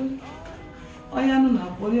 Bye. Oh, yeah, no.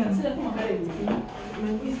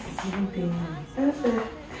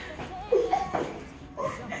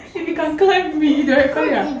 If you can climb me, you don't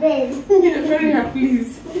require. The bed. You don't require,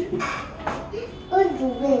 please. On the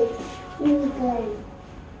bed. You go.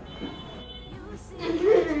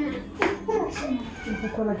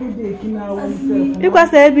 You can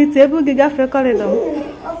say a table, you got a corridor.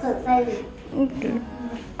 Okay.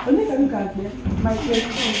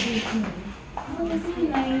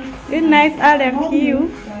 Good night, I love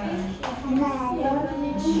you.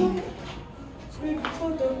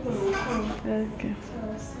 Okay.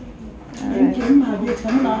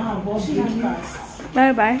 Alright.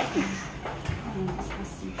 Bye bye.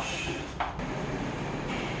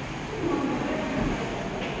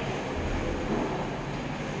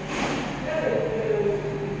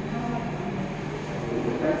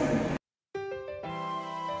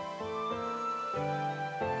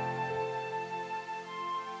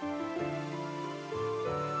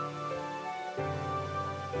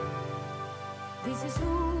 This is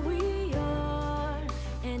who we are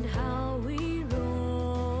and how we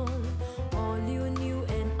roll. All you knew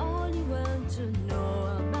and all you want to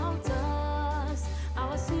know about us.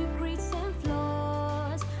 Our secrets and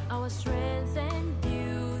flaws, our strength and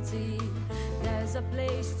beauty. There's a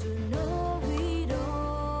place to know it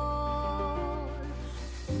all.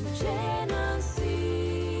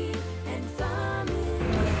 Jealousy and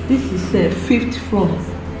family. This is the 5th floor.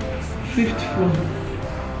 5th floor.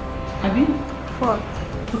 Have you? 4th.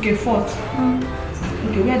 Okay, 4th.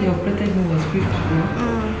 Okay, where the operated room was 5th floor.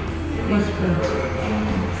 This 4th.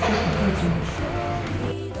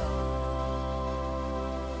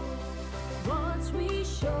 What we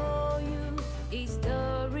show you is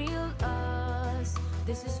the real us.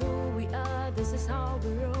 This is who we are, this is how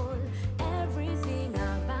we roll. Everything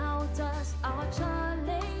about us, our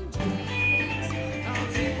challenges.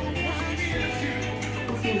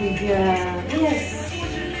 Okay, Lydia. Yes.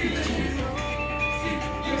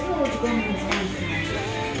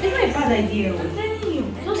 It's not a bad idea. I'm telling you,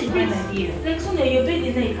 it's not a bad idea. Like Sunday, your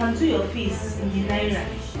birthday now, you can do your face in the naira.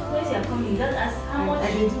 Once you are coming, that's ask how much. I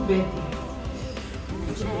did do birthday.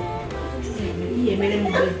 Yeah, madam,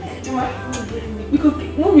 birthday. Because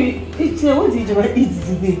when we eat, what did you eat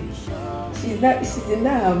today? She's in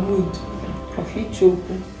that mood of each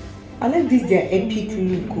chocolate. I like this their epic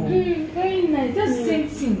look. Very nice. That's the same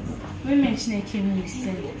thing. We mentioned came with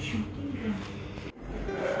salad.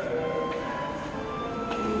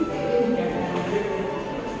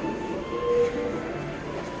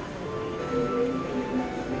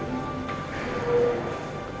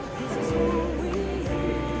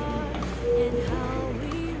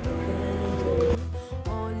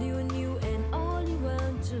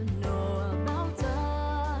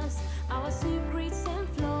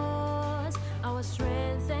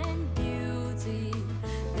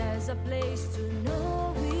 A place to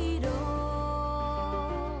know it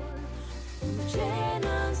all.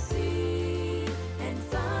 Jealousy and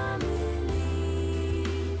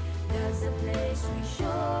family. There's a place we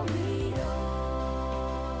show it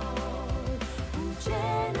all.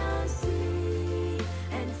 Jealousy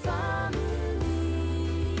and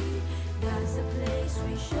family. There's a place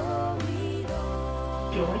we show it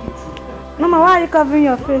all. Mama, why are you covering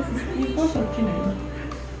your face? Because of China.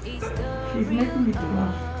 She's making me to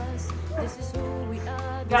laugh.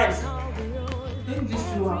 Guys, think this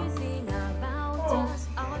through out.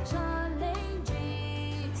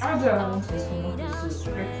 How do I want to respond to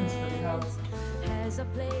prepare things for the house? I'm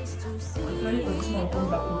planning for this one to come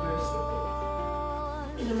back over very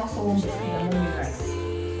soon. If the master won't biscuit and mommy rice.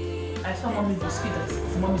 I saw mommy biscuit that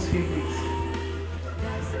is mommy's favorite.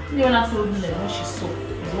 The owner told me that when she saw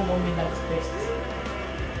is what mommy likes best.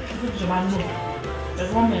 She told Jamal no.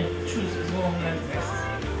 There's one man choose is what mommy likes best.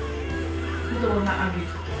 The one that argued.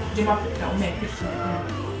 Jema picked that woman picked to the room.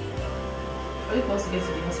 Only for us to get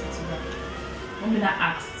to the hospital now. Mommy now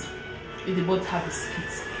asked if they both have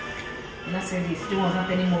biscuits. And I said this, they was not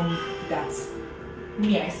telling mommy that.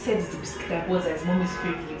 Me, I said it's the biscuit I bought as mommy's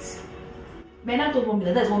favorite. But I told mommy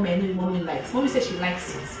that that's what I know mommy likes. Mommy said she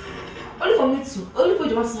likes it. Only for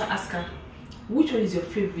Jema to ask her, which one is your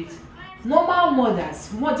favorite? Normal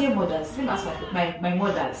mothers, modern mothers, same as my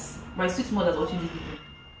mothers, my sweet mothers watching this video.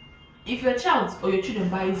 If your child or your children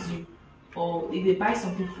buys you, or if they buy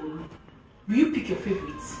something for you, will you pick your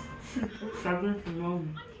favorites? Will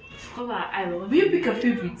you pick your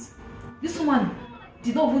favorite? This woman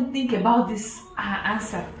did not even think about this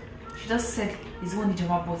answer. She just said it's the one the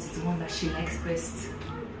Jama bought, it's the one that she likes best.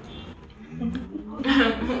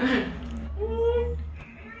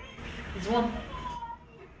 It's one.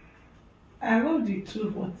 I love the two,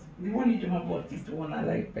 but the one you Jama bought is the one I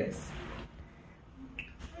like best.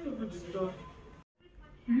 I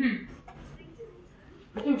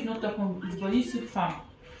think we should not talk about it, but you should farm.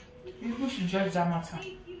 People should judge that matter.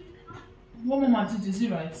 What Mama did is it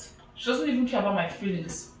right? She doesn't even care about my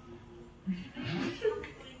feelings.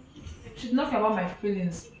 She did not care about my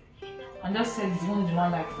feelings. and just said it's one the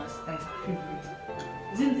one like that's her favorite.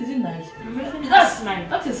 Is it nice? That's nice.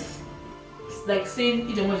 That is like saying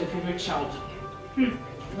Ijoma is your favorite child.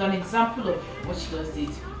 An example of what she just did.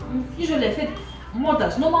 Usually I said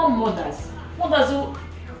mothers, normal mothers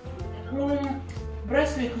who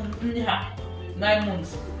breast milk 9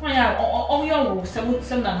 months. Oh yeah,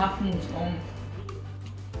 7.5 months.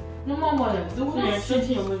 Normal mothers, they will not say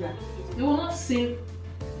your mother. They will not say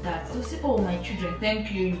that. They'll say, oh my children,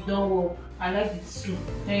 thank you, you've done well. I like the soup,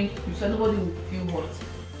 thank you. So nobody will feel hurt.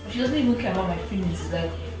 But she doesn't even care about my feelings. It's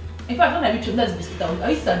like, in fact, when I reach home, that's biscuit. I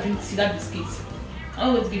used to drink that biscuit. I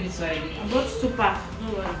always give it to her again. I got 2 packs. No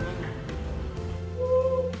worries.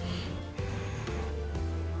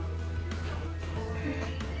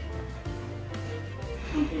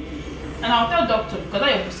 And I'll tell doctor because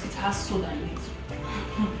that your biscuit has soda in it.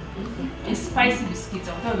 A spicy biscuit,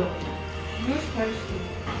 I'll tell doctor. No spicy.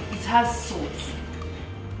 It has salt.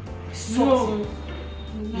 Salt. No.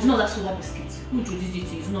 It's not that soda biscuit. Who introduced it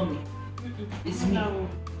to you? It's not me. It's me. No,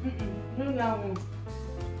 that one.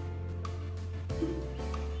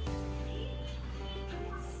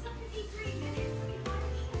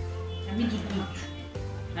 Let me do good.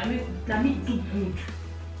 Let me do good.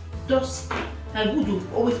 Just like good will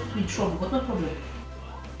always be in trouble, but no problem.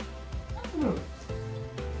 No.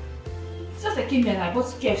 It's just like came here and I bought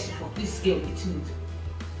KFC for this girl eating it.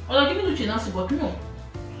 Or like giving Uche Nancy, but no.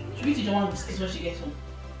 She eats the one biscuits when she gets home.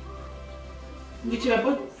 Which I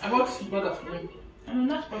bought burger for him. I'm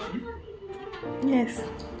not person. Yes,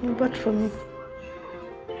 you bought for me.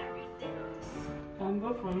 I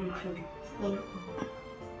bought for me too.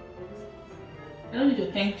 I don't need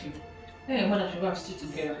to thank you. Hey, mother should have stayed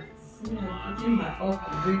together. Putting my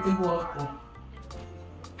uncle, greeting uncle.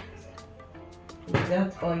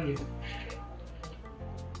 Without oil.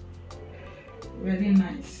 Very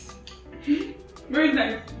nice. Very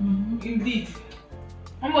nice. Indeed.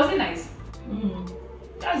 Was it nice?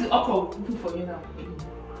 That's the okra we're cooking for you now.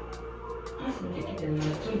 That's the chicken. I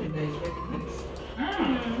told you that it's very nice.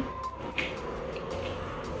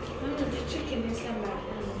 The chicken is in my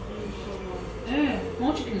Yeah,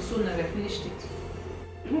 one chicken is so nice, I finished it.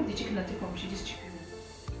 Remove the chicken and take from this chicken.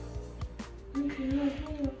 Okay,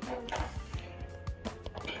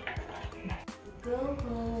 go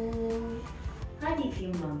home. How do you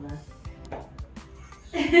feel, Mama?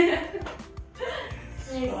 Let's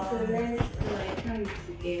go. I can't wait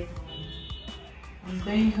to get home. I'm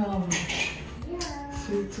going home. Yeah.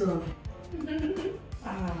 Sweet home.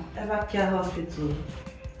 Evercare Hospital.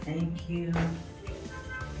 Thank you.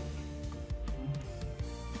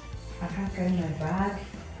 I can't carry my bag.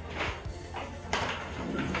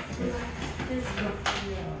 Let's go.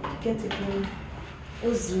 Get it home.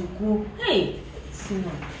 Ozuku. Hey!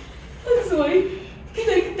 Sino. That's why.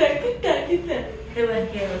 Kita.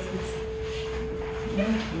 Evercare Hospital. You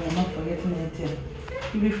are not forgetting anything.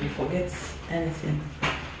 Even if you forget anything,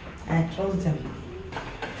 I trust them.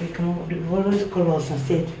 They always call us and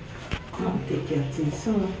said, come and take care of things.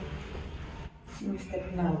 So, see me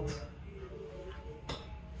stepping out.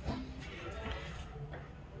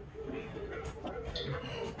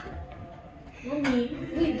 Mommy,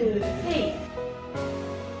 we do. Hey.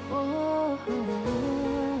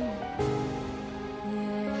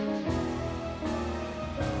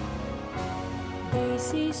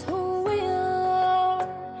 This is who we are,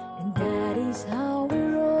 and that is how we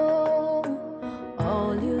roll.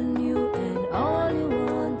 All you knew and all you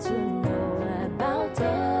want to know about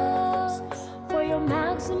us. For your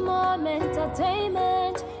maximum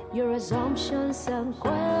entertainment, your assumptions and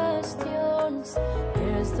questions,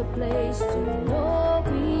 here's the place to know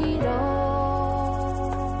it all.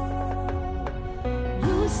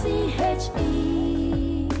 UCHE LANCY.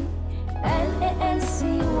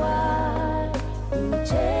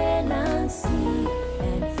 Nancy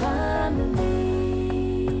and family.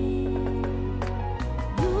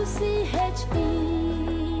 UCHE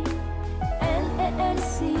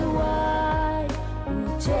LANCY.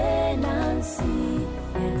 Nancy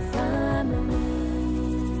and family.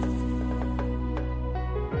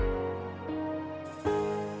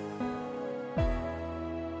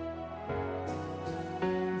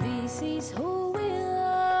 This is who we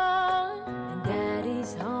are, and that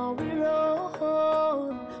is how we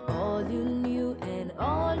roll. All you knew and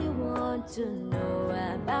all you want to know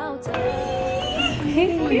about us.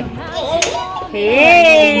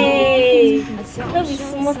 Hey! Don't be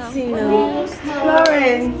smoothing now.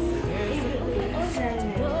 Florence!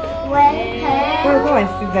 Go and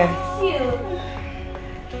sit there.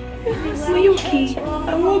 Are you okay?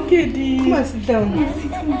 I'm okay, dear. Come and sit down. You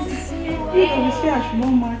say I should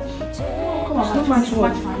not match. Come on, match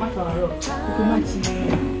what? You can match.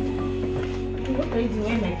 What are you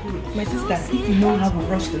doing, my clothes? My sister, if you know how we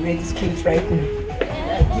rush to wear these clothes right now.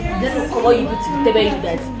 Then they'll call you to tell you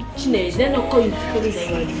that. Then they'll call you to tell you that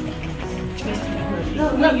you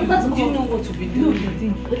are. No, you know what to be doing.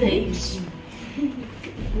 What are you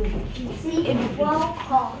doing?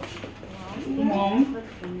 Welcome. Mom.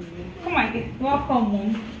 Come on, welcome, Mom.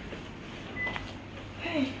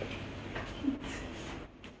 Hey.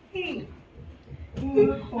 Hey.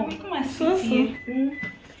 Welcome. Come and sit here.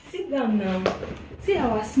 Sit down now. See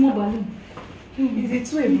our small balloon. Is it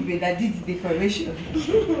too everybody that did the decoration?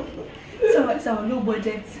 So it's our low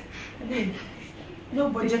budget. No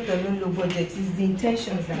budget or no low budget, it's the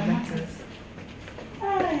intentions that matters.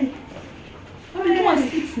 Hi. Come and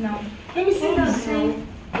sit now. Let me sit down.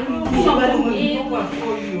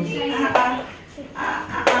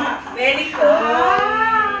 Very cool.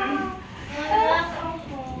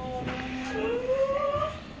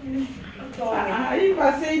 If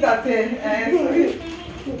I say that,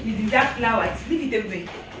 you deserve flowers. Leave it away.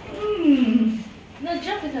 No,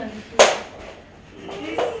 drop it on the floor.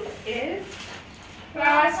 This is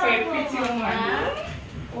flowers for a pretty woman.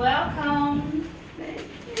 Welcome.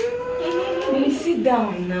 Will you sit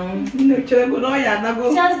down now? She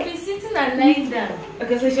has been sitting and lying down.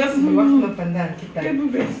 Okay, so she has to be walking up and down. Keep that.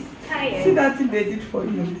 Tired. See that thing they did for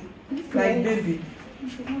you. Like baby.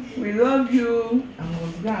 We love you. I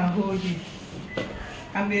was gonna hold you.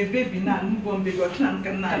 I'm a baby now. I'm going to be what I'm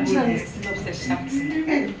going to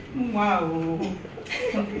wow.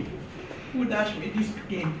 Okay. Who dashed me this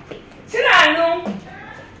game? Sit down.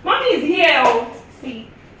 Mommy is here. See.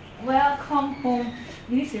 Welcome home.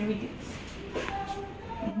 You need to read it.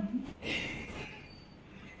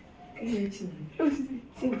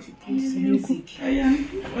 Music. Oh yeah,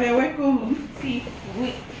 welcome home. See,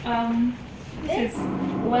 this is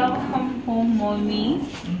welcome home, mommy.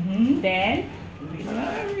 Then We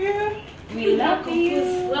love you. We love you.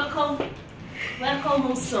 Welcome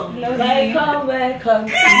home, son. Welcome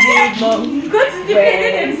to you, mom. go to the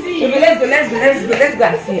bed and see. Okay, let's go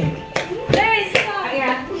and see him. There is some.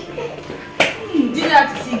 Do you know how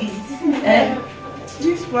to sing it?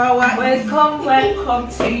 This flower. Welcome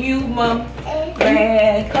to you, mom.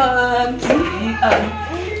 Welcome to you,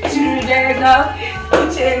 children of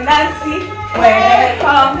UCHE Nancy.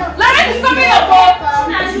 Welcome. Let's come here,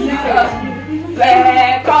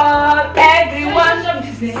 Welcome, everyone.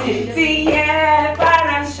 Sitting here,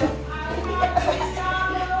 parasha.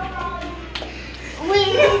 We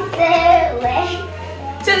say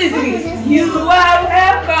You are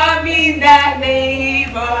welcome in the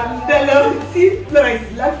name of the Lord. See, Lawrence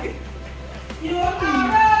is laughing. You are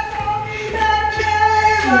welcome in the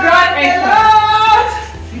name of the Lord.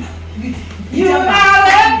 You are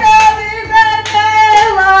welcome in the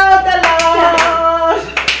name of the Lord.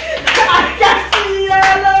 I can see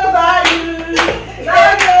all over you. The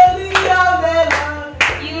glory of the Lord.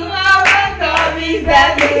 You are welcome in the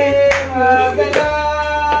name of the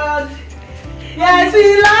Lord. Yes, we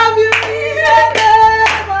love you in the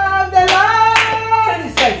name of the Lord.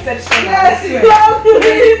 Yes, we love you in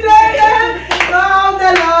the name of the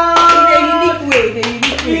Lord. In a unique way,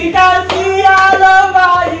 We can see all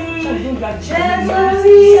over you. Yes,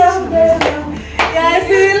 we love you. Yes,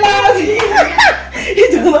 we love you. You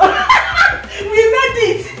do not. We made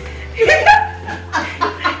it.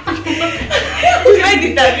 We made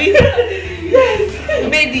it, Abby. Yes. We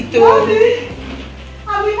made it,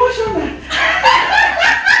 I'm emotional.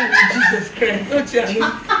 Jesus Christ. Oh, Chiamu.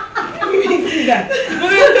 We didn't see that. We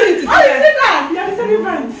were going to see that. You are the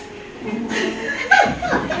celebrant.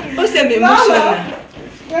 Oh, I'm emotional.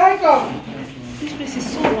 Welcome. This place is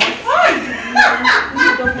so hot. We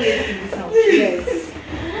don't play in this house. Yes.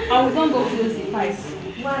 I will not go close the pies.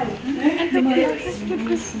 Why? No,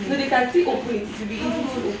 they can still open it. It will be easy to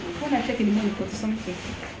open. When I check in the morning for something.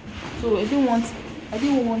 So I didn't want. Okay.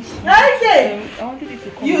 I wanted you to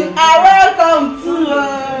come. You are welcome to.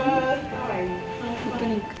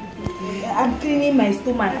 I'm cleaning my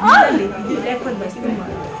stomach. You record my stomach.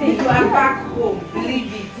 Say you are back home.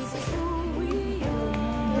 Believe it.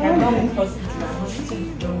 I'm not in hospital. Hospital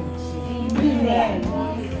is done with you.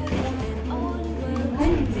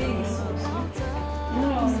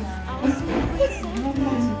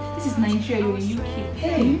 This is Nigeria. You're in UK.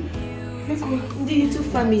 Hey, look, the YouTube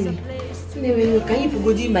family. Anyway, can you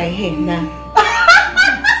go do my hair now?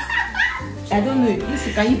 I don't know.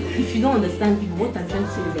 Listen, if you don't understand people, what I'm trying to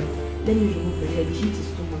say is that let me remove your hair. The heat is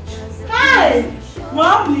too much. Hi,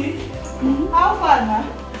 mommy. How far now?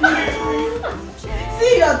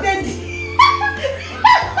 See your daddy.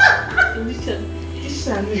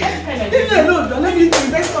 No, let me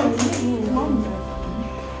present something. Mommy,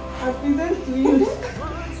 I present to you.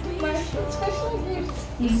 My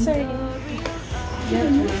Sorry.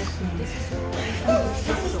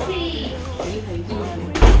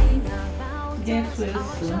 Get well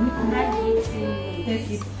soon. Take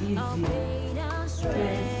it easy.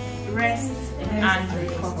 Rest and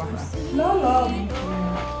recover. Lolo.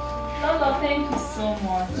 Lolo, thank you so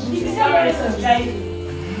much. It's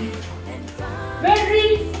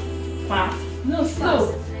very fast. No, slow.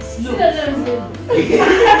 Slow.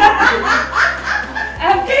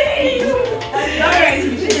 I'm kidding you. Alright,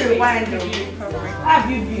 you should rewind though. Have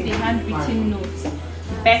you been? The handwritten notes.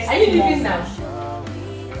 Best. Are you leaving now?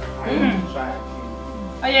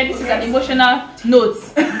 Oh yeah, this is an emotional note.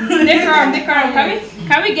 Decorum.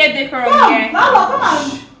 Can we get decorum here?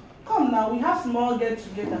 Lolo, come now. We have small get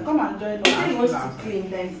together. Come and join us. He wants to clean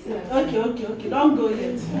then. Okay. Don't go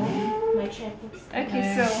yet. Okay,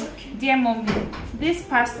 so dear mommy, these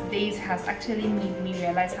past days has actually made me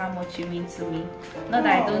realize how much you mean to me. Not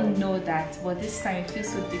that I don't know that, but this time it feels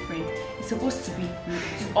so different. It's supposed to be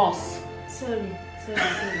to us. Sorry.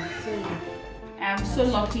 I am so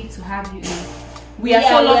lucky to have you in. We are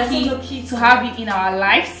so lucky to have you in our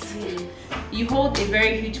lives. You hold a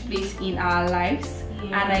very huge place in our lives,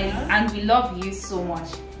 and we love you so much.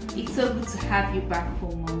 It's so good to have you back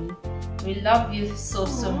home, mommy. We love you so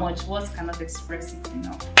much. Words cannot express it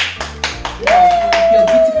enough. Your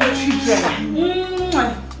beautiful children.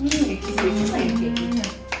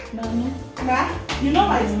 Ma, you know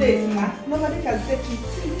my space, ma. Nobody can take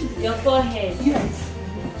it. Your forehead. Yes.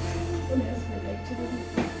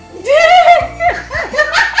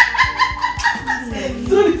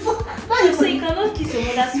 So you cannot kiss your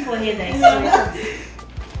mother's forehead, I swear.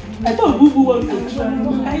 I thought Boo Boo wanted to try.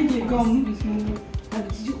 I did come.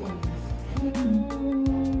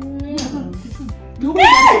 You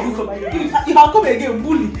have come again,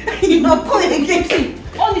 bully. You have come again.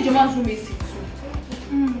 Only your man's room is 6.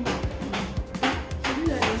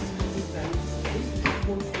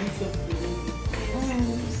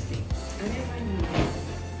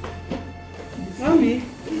 Mommy,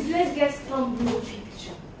 Please, let's get some blue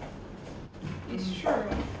picture. It's true.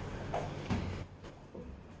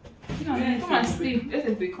 No, come and sleep. Let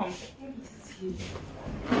it become.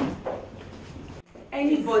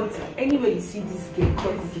 Anywhere you see this girl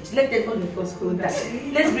call Nkechi, let them all the first hold that.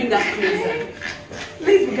 Let's bring her closer.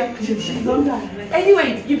 Let's bring her closer. She's on that.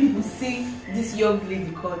 Anyway, you people see this young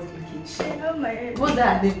lady called Nkechi. What's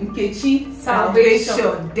that name? Nkechi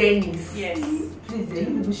Salvation Dennis. Yes. Please, you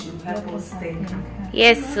people should help us thank her.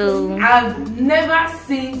 Yes, so I've never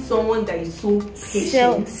seen someone that is so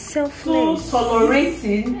patient, so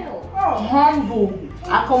tolerating, humble,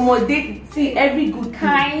 accommodating, see every good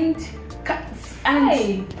Kind.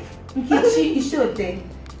 and Nkechi Ishote.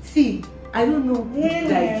 See, I don't know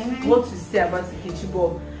like what to say about Nkechi,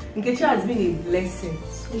 but Nkechi has been a blessing.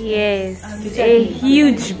 yes, a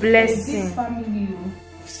huge blessing. this family.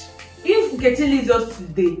 If Nkechi leaves us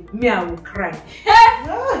today, me I will cry.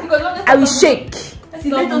 I will shake. See,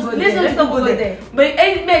 let's not go there. But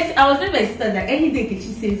I was telling my sister that any day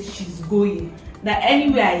Nkechi says she's going, that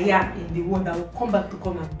anywhere I am in the world, I will come back to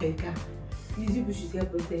come and beg her. These people should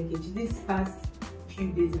help us thank Nkechi. This past few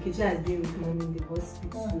days, Nkechi has been with mommy in the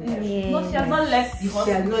hospital. Yes. No, she has not left the hospital.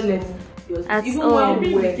 She has not left the hospital. At Even all. when we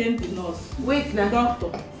were Came to nurse. wait now. Doctor.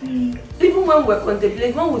 Even when we were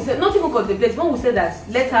contemplating, when we said not even contemplating, when we said that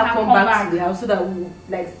let her come back to the house so that we will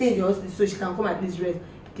like stay in the hospital so she can come at least rest.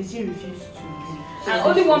 Nkechi refused to leave. And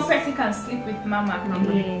only one person can sleep with Mama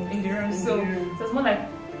in the room. So it's more like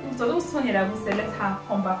it was funny that we said let her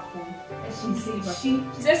come back home. And she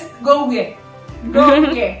says go where? Go where?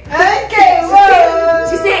 Okay,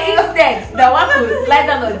 she said instead that one could lie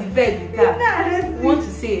down on the bed with her. We want to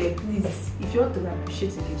say please, if you want to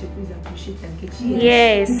appreciate Nkechi, please appreciate Nkechi.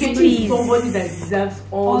 Yes, Nkechi please. is somebody that deserves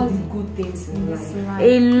all the good things in life.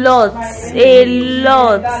 A lot,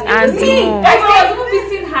 and more. I was even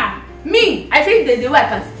missing her. Me, I think the way I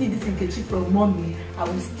can steal this Nkechi from mommy, I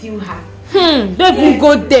will steal her. Don't even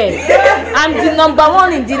go there. I'm the number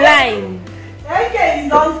one in the line. Okay,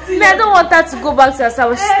 I don't want her to go back to us. I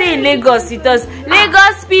will stay in Lagos with us.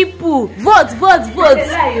 Lagos people, vote. Vote. Vote.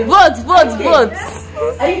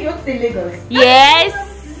 Are you want to say Lagos? Yes.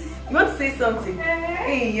 You want to say something?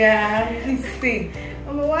 Hey, yeah, please say.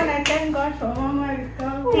 Number one, I thank God for Mama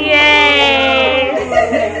recovery. Yes.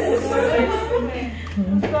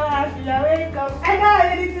 I'm so happy. You're welcome. I don't have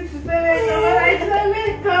anything to say welcome, but I say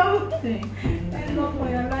welcome. Thank God for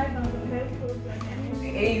your life and the best food.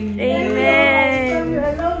 Amen. I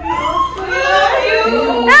love you. No,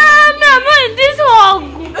 I'm not in this one.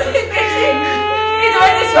 It's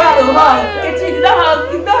already trying to hug. Nkechi, you don't hug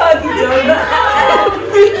each other.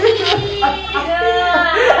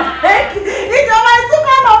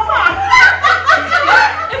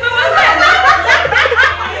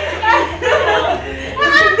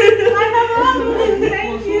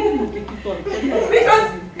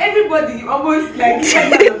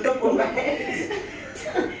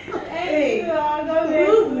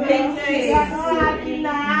 are so happy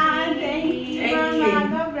now. Thank you, Mama.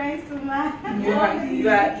 God bless you, Ma.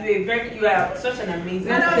 You are such an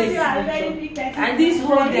amazing And also, person. you are very big person. And this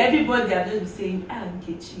whole day, everybody are just saying,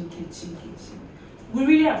 Nkechi. We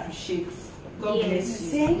really appreciate. God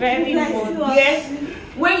bless you. Very much. Yes.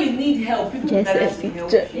 When you need help, people Just gather a to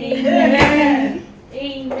help. picture. Amen.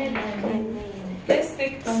 Amen. Let's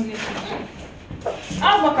take some picture.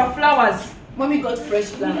 How about flowers? Mommy got fresh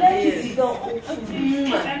flowers. Yes. Sit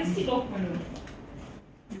down. Sit open.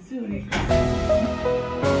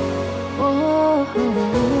 Oh,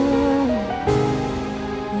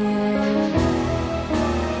 yeah.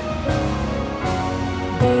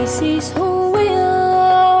 This is who we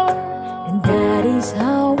are, and that is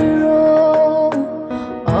how we roll.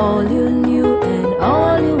 All you knew and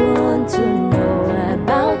all you want to know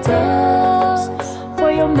about us.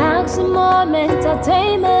 For your maximum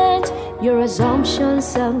entertainment, your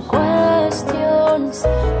assumptions and questions,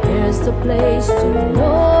 here's the place to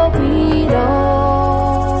know.